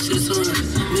ass bitch to the tune.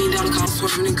 $1 million call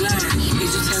swerving the glide.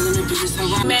 He's just telling the business how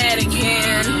I'm mad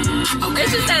again. Okay. They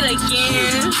just said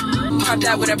again. Popped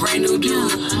out with a brand new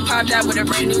dude. Popped out with a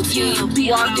brand new team.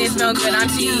 Walked in, smell good on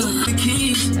tea. the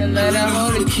keys, And let her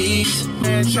hold the keys.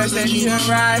 And trust that you can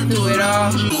ride through it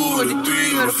all. 2 or the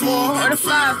 3 or the 4 or the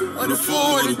 5 or the 4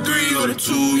 or the 3 or the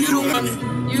 2. You don't want it.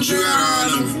 You got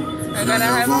all of them. I gotta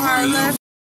have a heart left.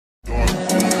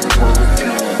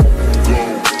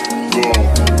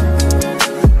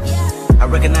 I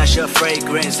recognize your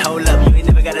fragrance. Hold up, you ain't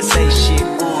never gotta say shit.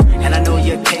 And I know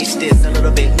your taste is a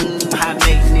little bit high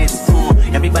maintenance.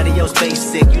 Everybody else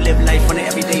basic. You live life on an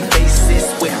everyday basis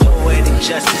with poetic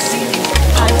justice.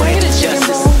 Poetic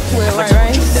justice. I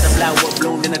told you that a flower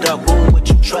bloomed in a dark room, but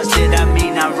you trusted. I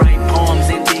mean, I write poems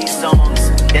in these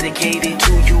songs dedicated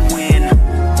to you. When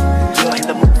you're in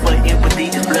the mood for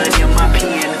empathy, there's blood in my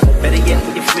pen. Better yet,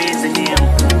 with your friends and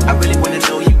them. I really wanna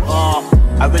know you all.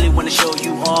 I really wanna show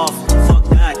you off. Fuck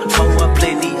that, pour up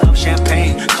plenty of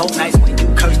champagne. Cold nights when you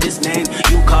curse this name.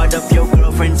 You called up your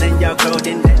girlfriends and y'all curled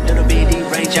in that little bitty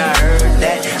range. I heard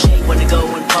that she wanna go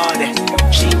and party.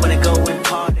 She wanna go and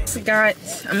party.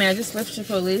 I just left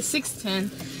Chipotle. It's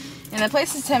 6:10, and the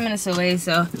place is 10 minutes away.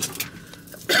 So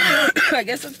I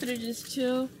guess I'm gonna just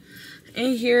chill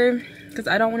in here because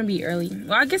I don't want to be early.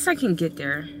 Well, I guess I can get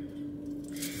there.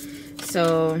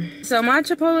 So my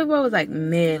Chipotle bowl was like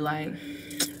mid, like.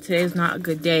 Today's not a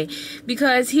good day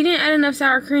because he didn't add enough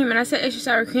sour cream, and I said extra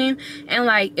sour cream, and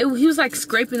like he was like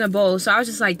scraping the bowl, so I was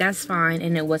just like, that's fine,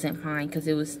 and it wasn't fine because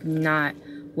it was not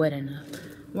wet enough.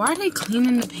 Why are they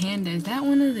cleaning the panda? Is that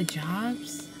one of the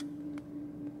jobs?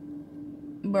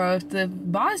 Bro, if the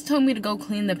boss told me to go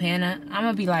clean the panda, I'm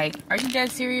gonna be like, are you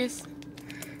dead serious?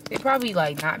 They probably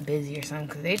like not busy or something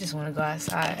because they just want to go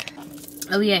outside.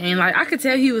 Oh yeah, and like I could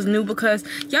tell he was new because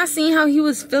y'all seen how he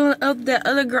was filling up that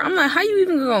other girl. I'm like, how you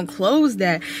even gonna close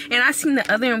that? And I seen the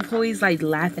other employees like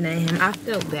laughing at him. I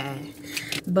felt bad,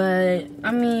 but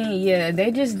I mean, yeah,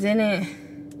 they just didn't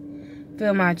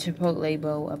fill my Chipotle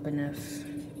bowl up enough.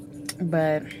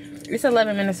 But it's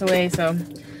 11 minutes away, so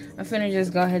I'm finna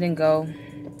just go ahead and go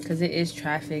because it is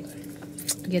traffic.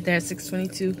 Get there at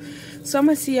 6:22. So I'm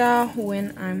gonna see y'all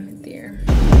when I'm there.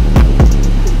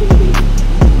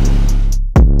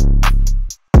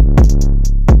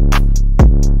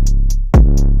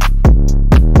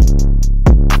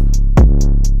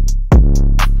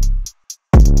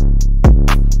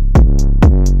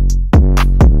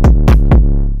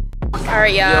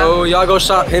 Alright, y'all. Yo, y'all go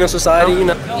shop Henna Society, you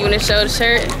know. You wanna show the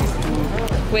shirt?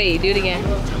 Wait, do it again.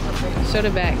 Show the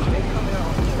back.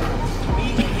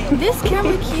 This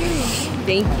camera cute.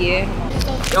 Thank you.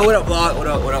 Yo, what up, vlog? What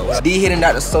up, what up, what up? D hitting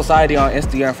that the society on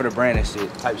Instagram for the brand and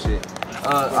shit, type shit.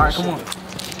 Alright, come on.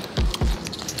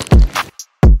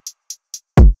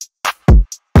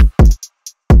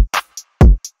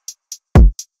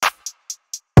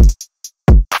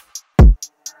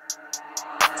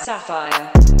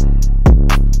 Sapphire.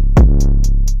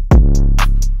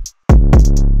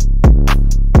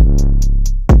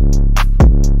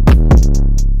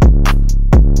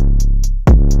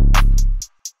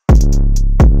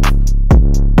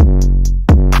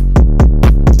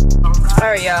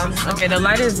 Alright, y'all. Okay, the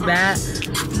light is bad,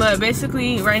 but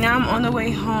basically right now I'm on the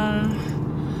way home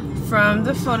from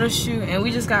the photo shoot, and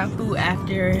we just got food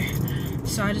after,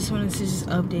 so I just wanted to just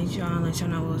update y'all and let y'all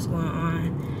know what's going on.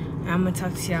 And I'm gonna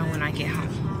talk to y'all when I get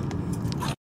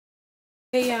home.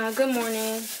 Hey y'all, good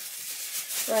morning.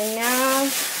 Right now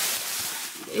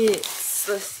it's,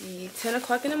 let's see, 10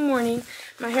 o'clock in the morning.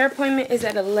 My hair appointment is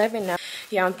at 11 now.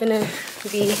 Yeah, I'm gonna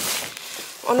be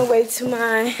on the way to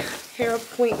my hair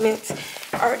appointment.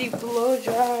 I already blow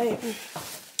dried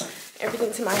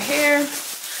everything to my hair.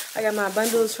 I got my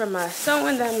bundles from my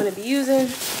sewing that I'm gonna be using,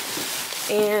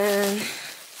 and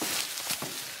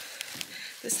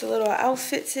this is a little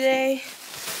outfit today.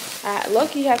 I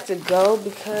low-key have to go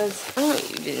because I don't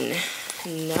even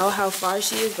know how far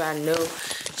she is, but I know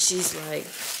she's like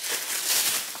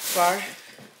far,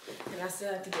 and I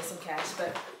still have to get some cash.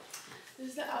 But this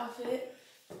is the outfit.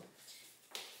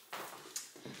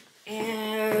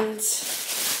 And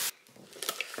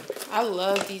I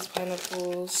love these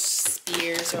pineapples,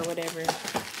 spears, or whatever.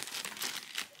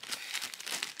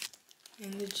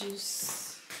 And the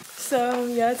juice. So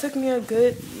yeah, it took me a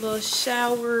good little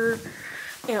shower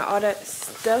and all that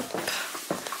stuff.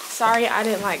 Sorry I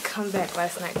didn't like come back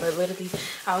last night, but literally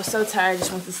I was so tired I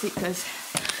just went to sleep because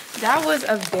that was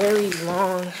a very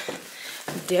long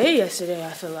day yesterday.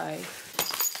 I feel like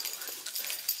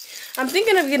I'm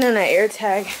thinking of getting an air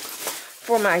tag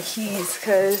for my keys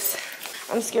because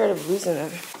I'm scared of losing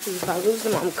them. Because if I lose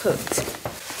them, I'm cooked.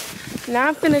 Now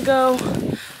I'm gonna go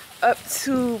up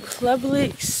to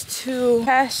Publix to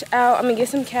cash out. I'm gonna get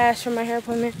some cash for my hair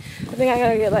appointment. I think I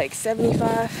gotta get like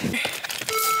 75.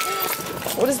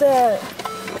 What is that?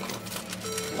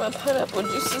 My pineapple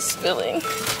juice is spilling.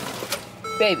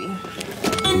 Baby.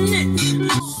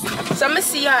 So I'm gonna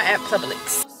see y'all at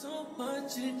Publix.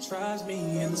 I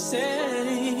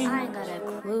ain't got a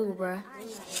clue, bruh.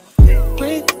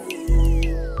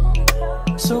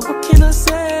 So what can I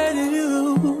say to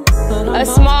you? A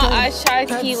small iced chai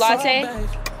tea latte.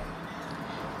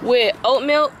 with oat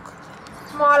milk.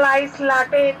 Small ice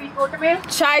latte with oat milk.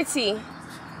 Chai tea.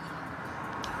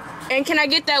 And can I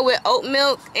get that with oat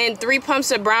milk and 3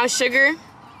 pumps of brown sugar?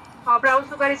 Brown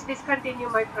sugar is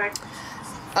discontinued, my friend.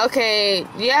 Okay,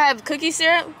 do you have cookie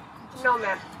syrup? No,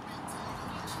 ma'am.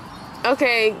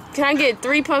 Okay, can I get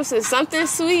 3 pumps of something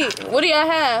sweet? What do y'all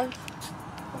have?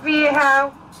 We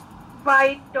have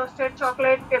white toasted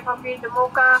chocolate, peppermint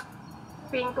mocha,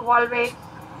 pink velvet.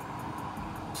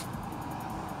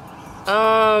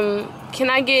 Can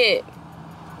I get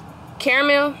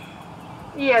caramel?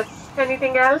 Yes.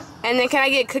 Anything else? And then can I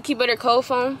get cookie butter cold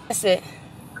foam? That's it.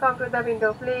 Come to the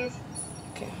window, please.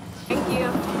 Okay. Thank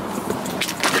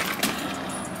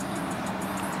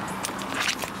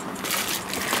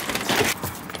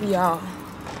you. Y'all,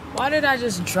 why did I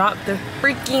just drop the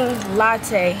freaking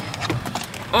latte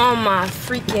on my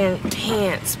freaking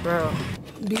pants, bro?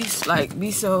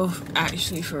 Be so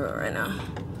actually for real right now.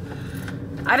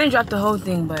 I didn't drop the whole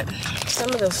thing, but some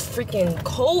of those freaking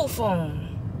cold foam.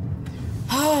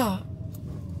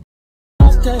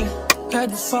 Had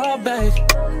to fall back.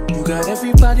 You got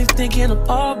everybody thinking I'm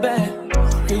all bad.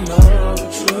 You know the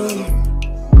truth.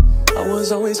 I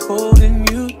was always holding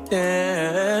you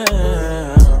down.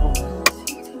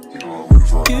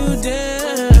 You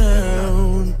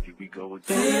down.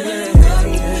 Baby,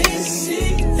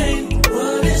 ain't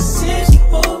what it seems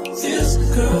for this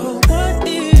girl. What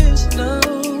is love?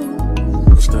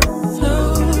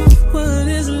 Love, what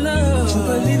is love? You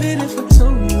believe it if I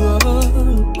told you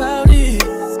all about it.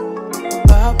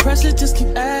 Our pressure just keep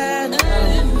adding up.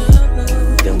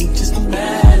 Then we just keep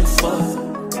adding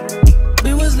fuck.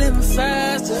 We was living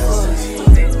faster.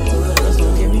 That's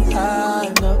what get me high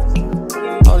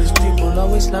enough. All these people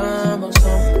always lying about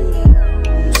something.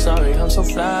 I'm sorry, I'm so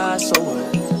fly, so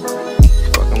what?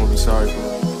 Fuck, I'm gonna be sorry for.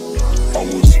 I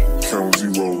was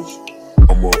counting zeros.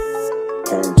 I'm a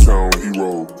hometown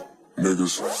hero.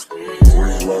 Niggas,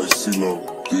 green like CeeLo.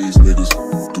 These niggas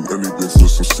do anything for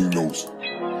some C-notes.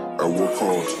 At what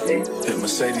cost? Hit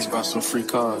Mercedes, buy some free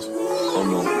cars. I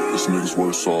know, this nigga's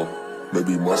worse off.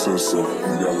 Maybe my sense of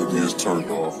reality is turned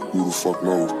off. Who the fuck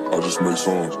knows? I just make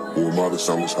songs. Who am I to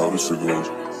sound how this shit goes?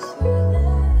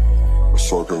 It's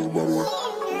sarcasm, by the way.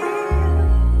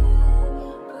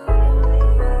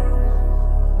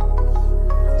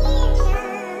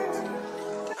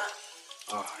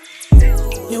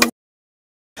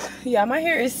 Yeah, my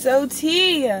hair is so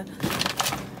tea. I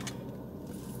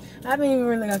haven't even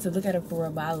really got to look at it for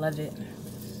real, but I love it.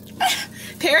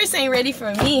 Paris ain't ready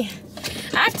for me.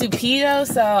 I have to pee though,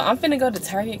 so I'm finna go to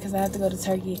Target because I have to go to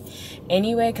Target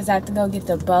anyway because I have to go get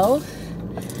the bow.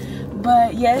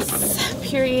 But yes,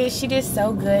 period, she did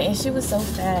so good and she was so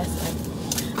fast.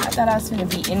 Like, I thought I was finna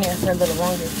be in there for a little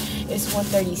longer. It's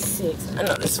 1:36. I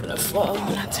know this is gonna fall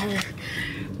when I turn.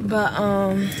 But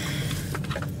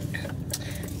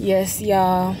yes,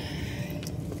 y'all.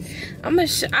 I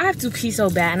have to pee so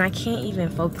bad and I can't even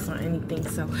focus on anything,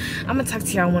 so I'm gonna talk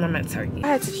to y'all when I'm at Target. I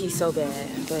had to pee so bad,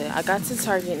 but I got to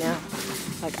Target now.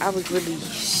 Like, I was really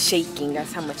shaking.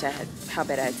 That's how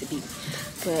bad I had to be.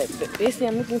 But basically,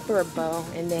 I'm looking for a bow,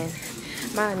 and then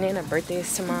my Nana's birthday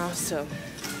is tomorrow, so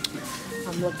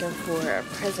I'm looking for a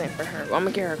present for her. Well, I'm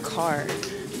gonna get her a car,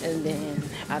 and then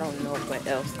I don't know what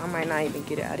else. I might not even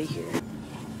get it out of here.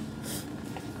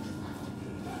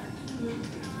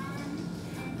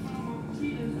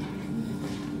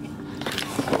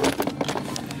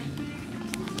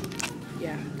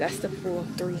 Yeah, that's the full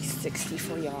 360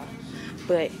 for y'all.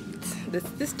 But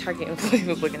this Target employee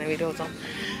was looking at me the whole time.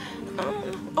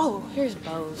 Oh, here's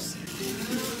bows.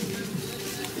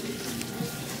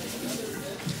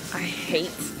 I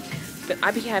hate, but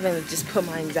I be having to just put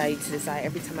my anxiety to the side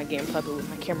every time I get in public with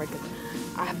my camera because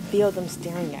I feel them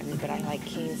staring at me, but I like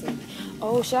can't say,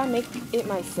 oh, should I make it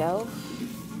myself?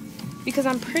 Because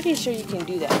I'm pretty sure you can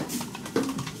do that.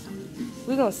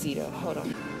 We're gonna see though, hold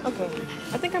on. Okay,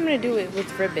 I think I'm gonna do it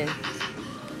with ribbon.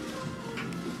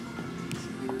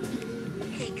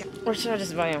 Or should I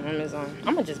just buy it on Amazon?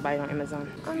 I'm gonna just buy it on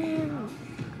Amazon. I mean,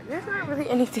 there's not really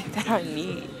anything that I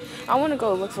need. I wanna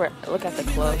go look at the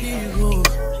club.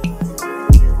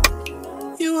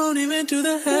 You won't even do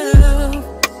the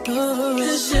hell. Oh,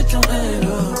 this shit don't add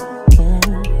up.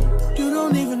 You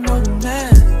don't even know the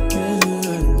math.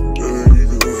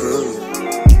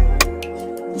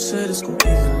 You said it's gonna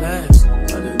even last.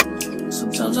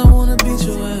 Sometimes I wanna beat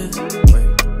your ass.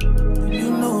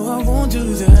 You know I won't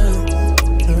do that.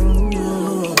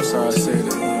 Sorry, I say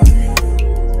that.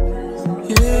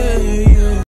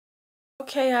 Yeah.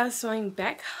 Okay, y'all, so I'm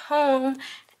back home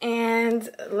and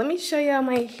let me show y'all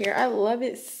my hair. I love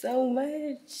it so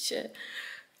much.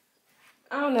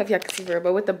 I don't know if y'all can see her,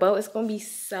 but with the bow, it's gonna be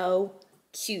so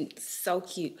cute, so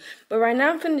cute. But right now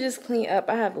I'm finna just clean up.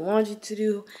 I have laundry to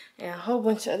do and a whole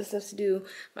bunch of other stuff to do.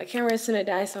 My camera is gonna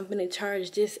die, so I'm gonna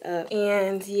charge this up.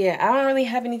 And yeah, I don't really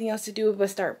have anything else to do but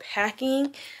start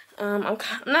packing. I'm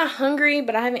not hungry,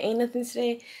 but I haven't ate nothing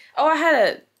today. Oh, I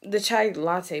had the chai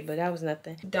latte, but that was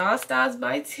nothing. Doll Styles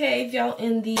by Tay, if y'all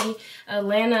in the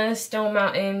Atlanta, Stone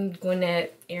Mountain,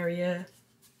 Gwinnett area,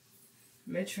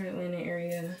 Metro Atlanta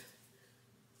area.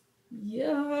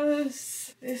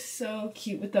 Yes, it's so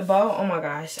cute with the bow. Oh my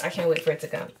gosh, I can't wait for it to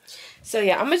come. So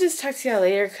yeah, I'm gonna just talk to y'all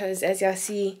later because as y'all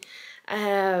see, I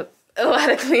have a lot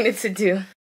of cleaning to do. All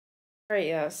right,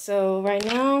 y'all, so right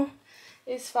now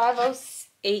it's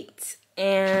 5:08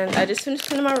 and I just finished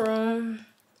cleaning my room.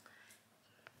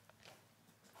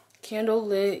 Candle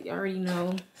lit, you already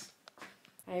know.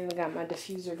 I even got my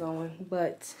diffuser going,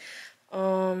 but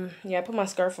yeah, I put my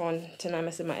scarf on to not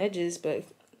mess up my edges, but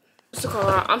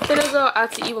I'm finna go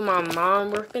out to eat with my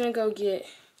mom. We're finna go get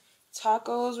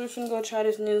tacos. We're finna go try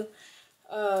this new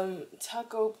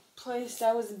taco place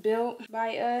that was built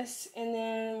by us, and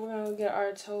then we're gonna get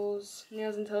our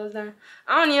nails and toes done.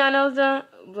 I don't need my nails done,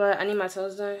 but I need my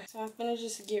toes done. So I'm finna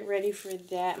just get ready for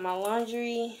that. My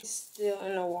laundry is still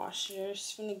in the washer.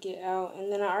 Just finna get out, and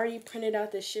then I already printed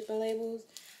out the shipping labels.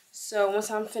 So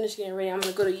once I'm finished getting ready, I'm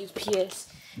gonna go to UPS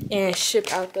and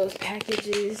ship out those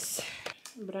packages.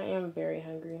 But I am very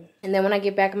hungry. And then when I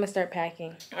get back, I'm gonna start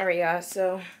packing. All right, y'all,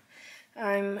 so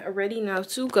I'm ready now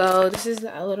to go. This is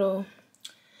a little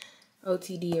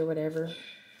OTD or whatever.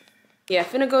 Yeah,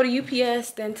 finna go to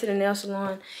UPS, then to the nail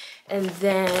salon, and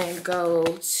then go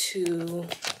to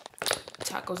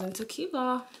Tacos and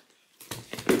Tequila.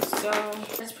 So I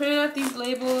just printed out these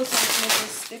labels so I can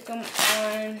just stick them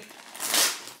on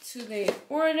to the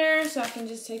order so I can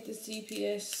just take this to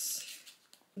UPS.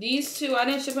 These two, I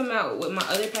didn't ship them out with my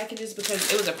other packages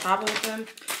because it was a problem with them.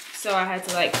 So I had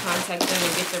to like contact them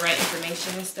and get the right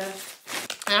information and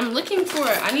stuff. And I'm looking for,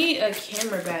 I need a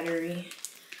camera battery.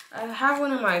 I have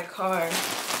one in my car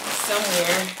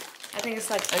somewhere. I think it's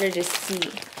like under the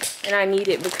seat. And I need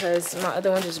it because my other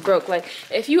one just broke. Like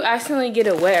if you accidentally get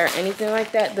it wet or anything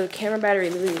like that, the camera battery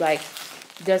literally like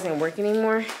doesn't work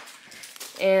anymore.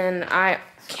 And I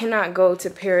cannot go to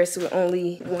Paris with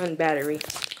only one battery.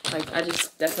 Like,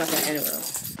 that's not gonna end well.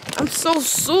 I'm so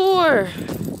sore.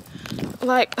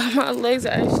 Like, my legs are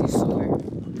actually sore.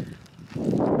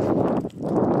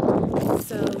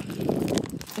 So,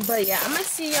 but yeah, I'm gonna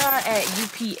see y'all at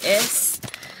UPS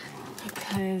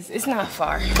because it's not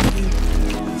far.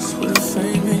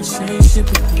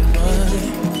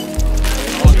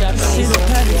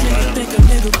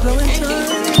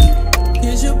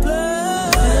 Here's your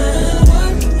blood.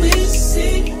 What we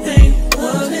see ain't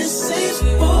what it seems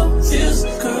for. Is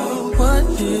girl, what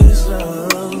is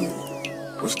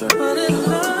love? What's that? What is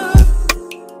love?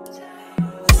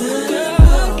 Girl,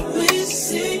 what we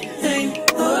see ain't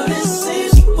what it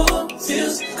seems for.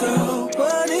 Is girl,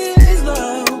 what is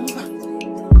love?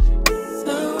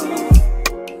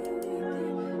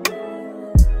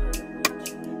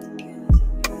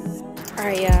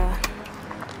 Alright, y'all.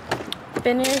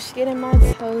 Finished getting my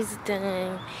toes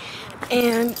done.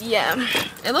 And yeah,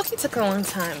 it looked like it took a long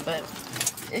time, but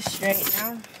it's straight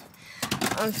now.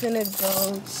 I'm finna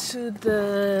go to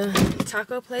the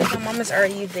taco place. My mom is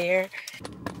already there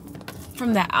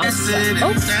from the outside.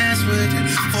 Oh.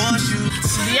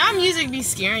 Do y'all music be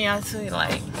scaring y'all too?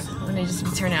 Like when they just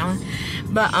be turned on?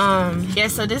 But yeah,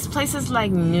 so this place is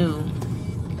like new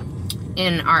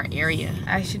in our area.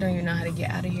 I actually don't even know how to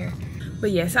get out of here.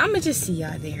 But yeah, so I'm gonna just see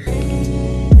y'all there.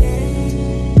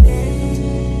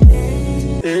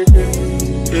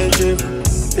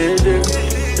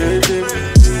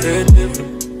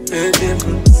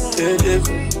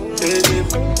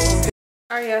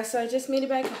 Alright, y'all, so I just made it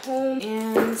back home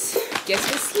and guess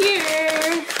what's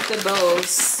here? The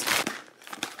bows.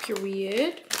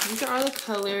 Period. These are all the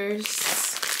colors.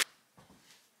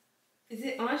 Is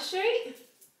it on straight?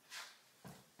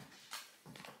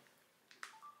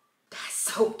 That's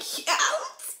so cute.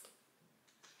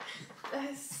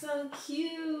 That's so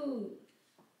cute.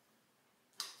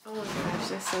 Oh my gosh,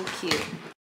 that's so cute.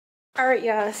 Alright,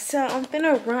 y'all, so I'm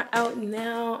finna run out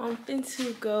now. I'm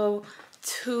finna go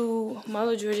to Mall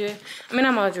of Georgia. I mean,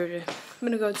 not Mall of Georgia. I'm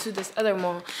gonna go to this other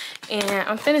mall. And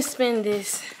I'm finna spend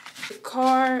this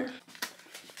card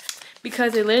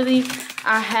because it literally,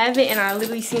 I have it and I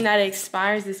literally seen that it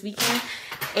expires this weekend.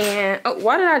 And, oh,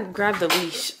 why did I grab the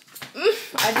leash?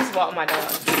 I just walked my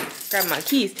dog. Grab my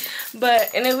keys.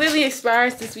 And it literally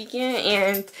expires this weekend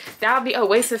and that would be a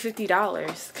waste of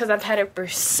 $50 because I've had it for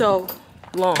so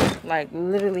long. Like,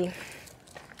 literally,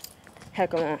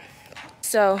 heck long.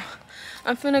 So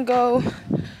I'm finna go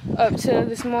up to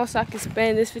this mall so I can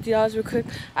spend this $50 real quick.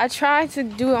 I tried to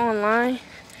do it online,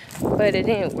 but it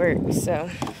didn't work. So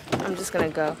I'm just gonna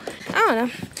go. I don't know.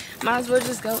 Might as well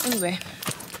just go anyway.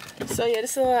 So yeah,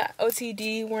 this is a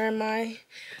OTD wearing my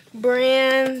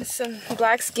brand, some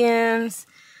black Skims,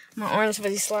 my orange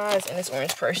fuzzy slides, and this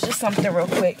orange purse. Just something real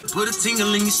quick. Put a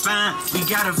tingle in your spine. We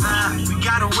got a vibe. We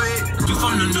got a way. You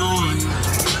from the north.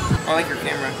 I like your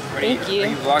camera. Thank you. Are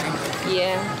you vlogging?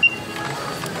 Yeah.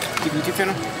 Your YouTube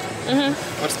channel? Mhm.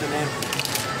 What's the name?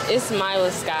 It's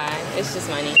Mila Sky. It's just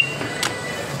my name.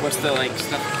 What's the like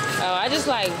stuff? Oh, I just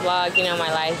like vlog, you know,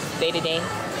 my life day to day.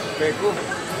 Very cool.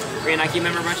 Are you a Nike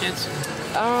member by chance?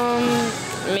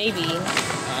 Maybe.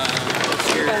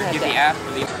 What's your the app?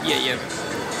 Or the, yeah.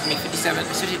 I mean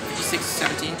 56,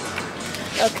 17.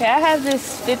 Okay, I have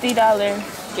this $50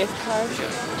 gift card. Sure.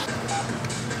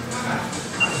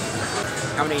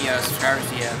 How many subscribers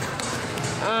do you have?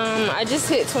 I just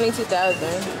hit 22,000.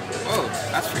 Oh,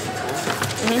 that's pretty cool.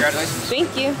 Congratulations.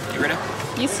 Thank you. You ready?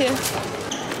 You too.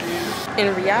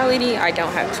 In reality, I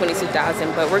don't have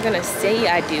 22,000, but we're gonna say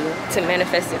I do to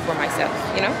manifest it for myself,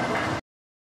 you know?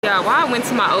 Yeah, while I went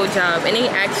to my old job and they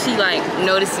actually like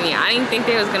noticed me, I didn't think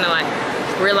they was gonna like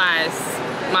realize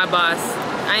my boss.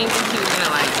 I didn't think he was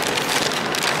gonna like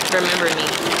remember me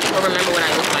or remember what I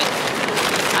look like.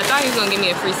 I thought he was gonna give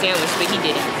me a free sandwich, but he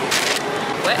didn't.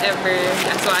 Whatever,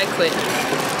 that's why I quit.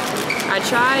 I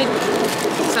tried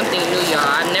something new, y'all.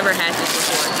 I've never had this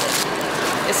before.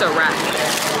 It's a wrap.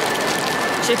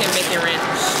 Chicken bacon ranch.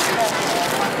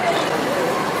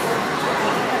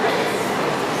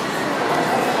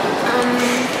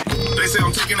 They say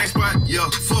I'm taking that spot. Yeah,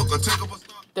 fuck, take up a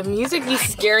spot. The music be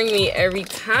scaring me every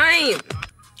time.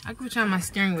 I could try my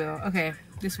steering wheel. Okay,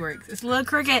 this works. It's a little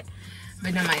crooked,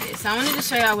 but don't mind it. So I wanted to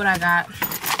show y'all what I got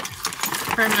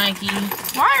for Nike.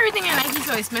 Why everything at Nike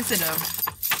so expensive though?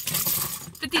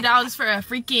 $50 for a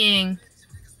freaking,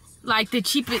 like the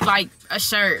cheapest, like a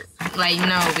shirt. Like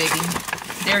no, baby,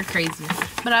 they're crazy.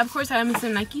 But of course I have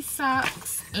some Nike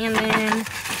socks, and then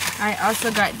I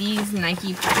also got these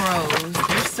Nike Pros.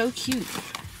 They're so cute.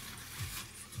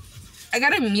 I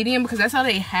got a medium because that's all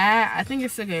they had. I think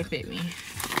it's still gonna fit me.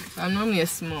 So I'm normally a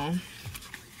small.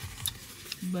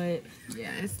 But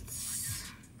yeah, it's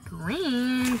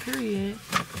green, period.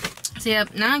 So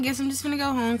yep, now I guess I'm just gonna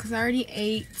go home because I already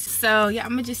ate. So yeah,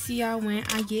 I'm gonna just see y'all when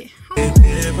I get home.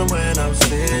 Even when I'm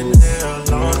sitting there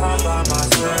alone all by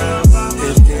myself,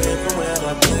 it's different when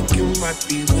I think you might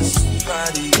be with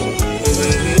somebody. It's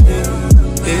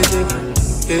different,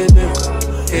 it's different,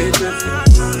 it's different,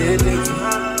 it's different,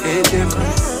 it's different,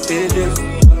 it's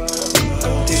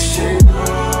different. This shit,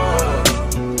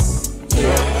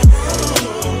 yeah.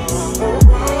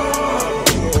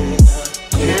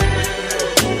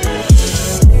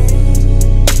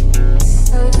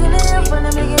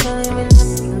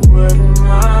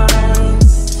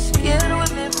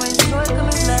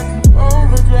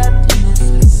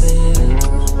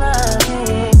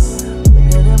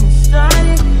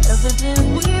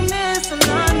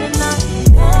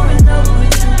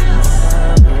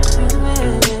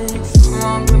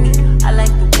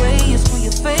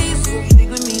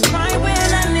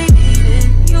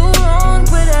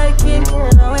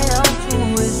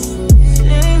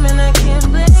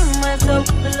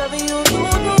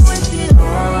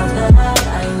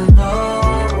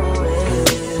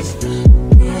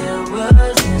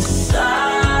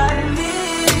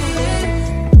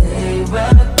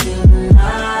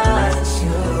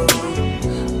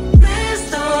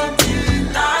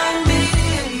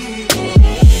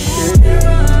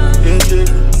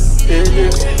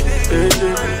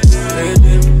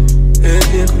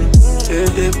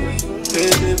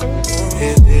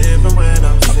 It's different when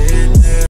I'm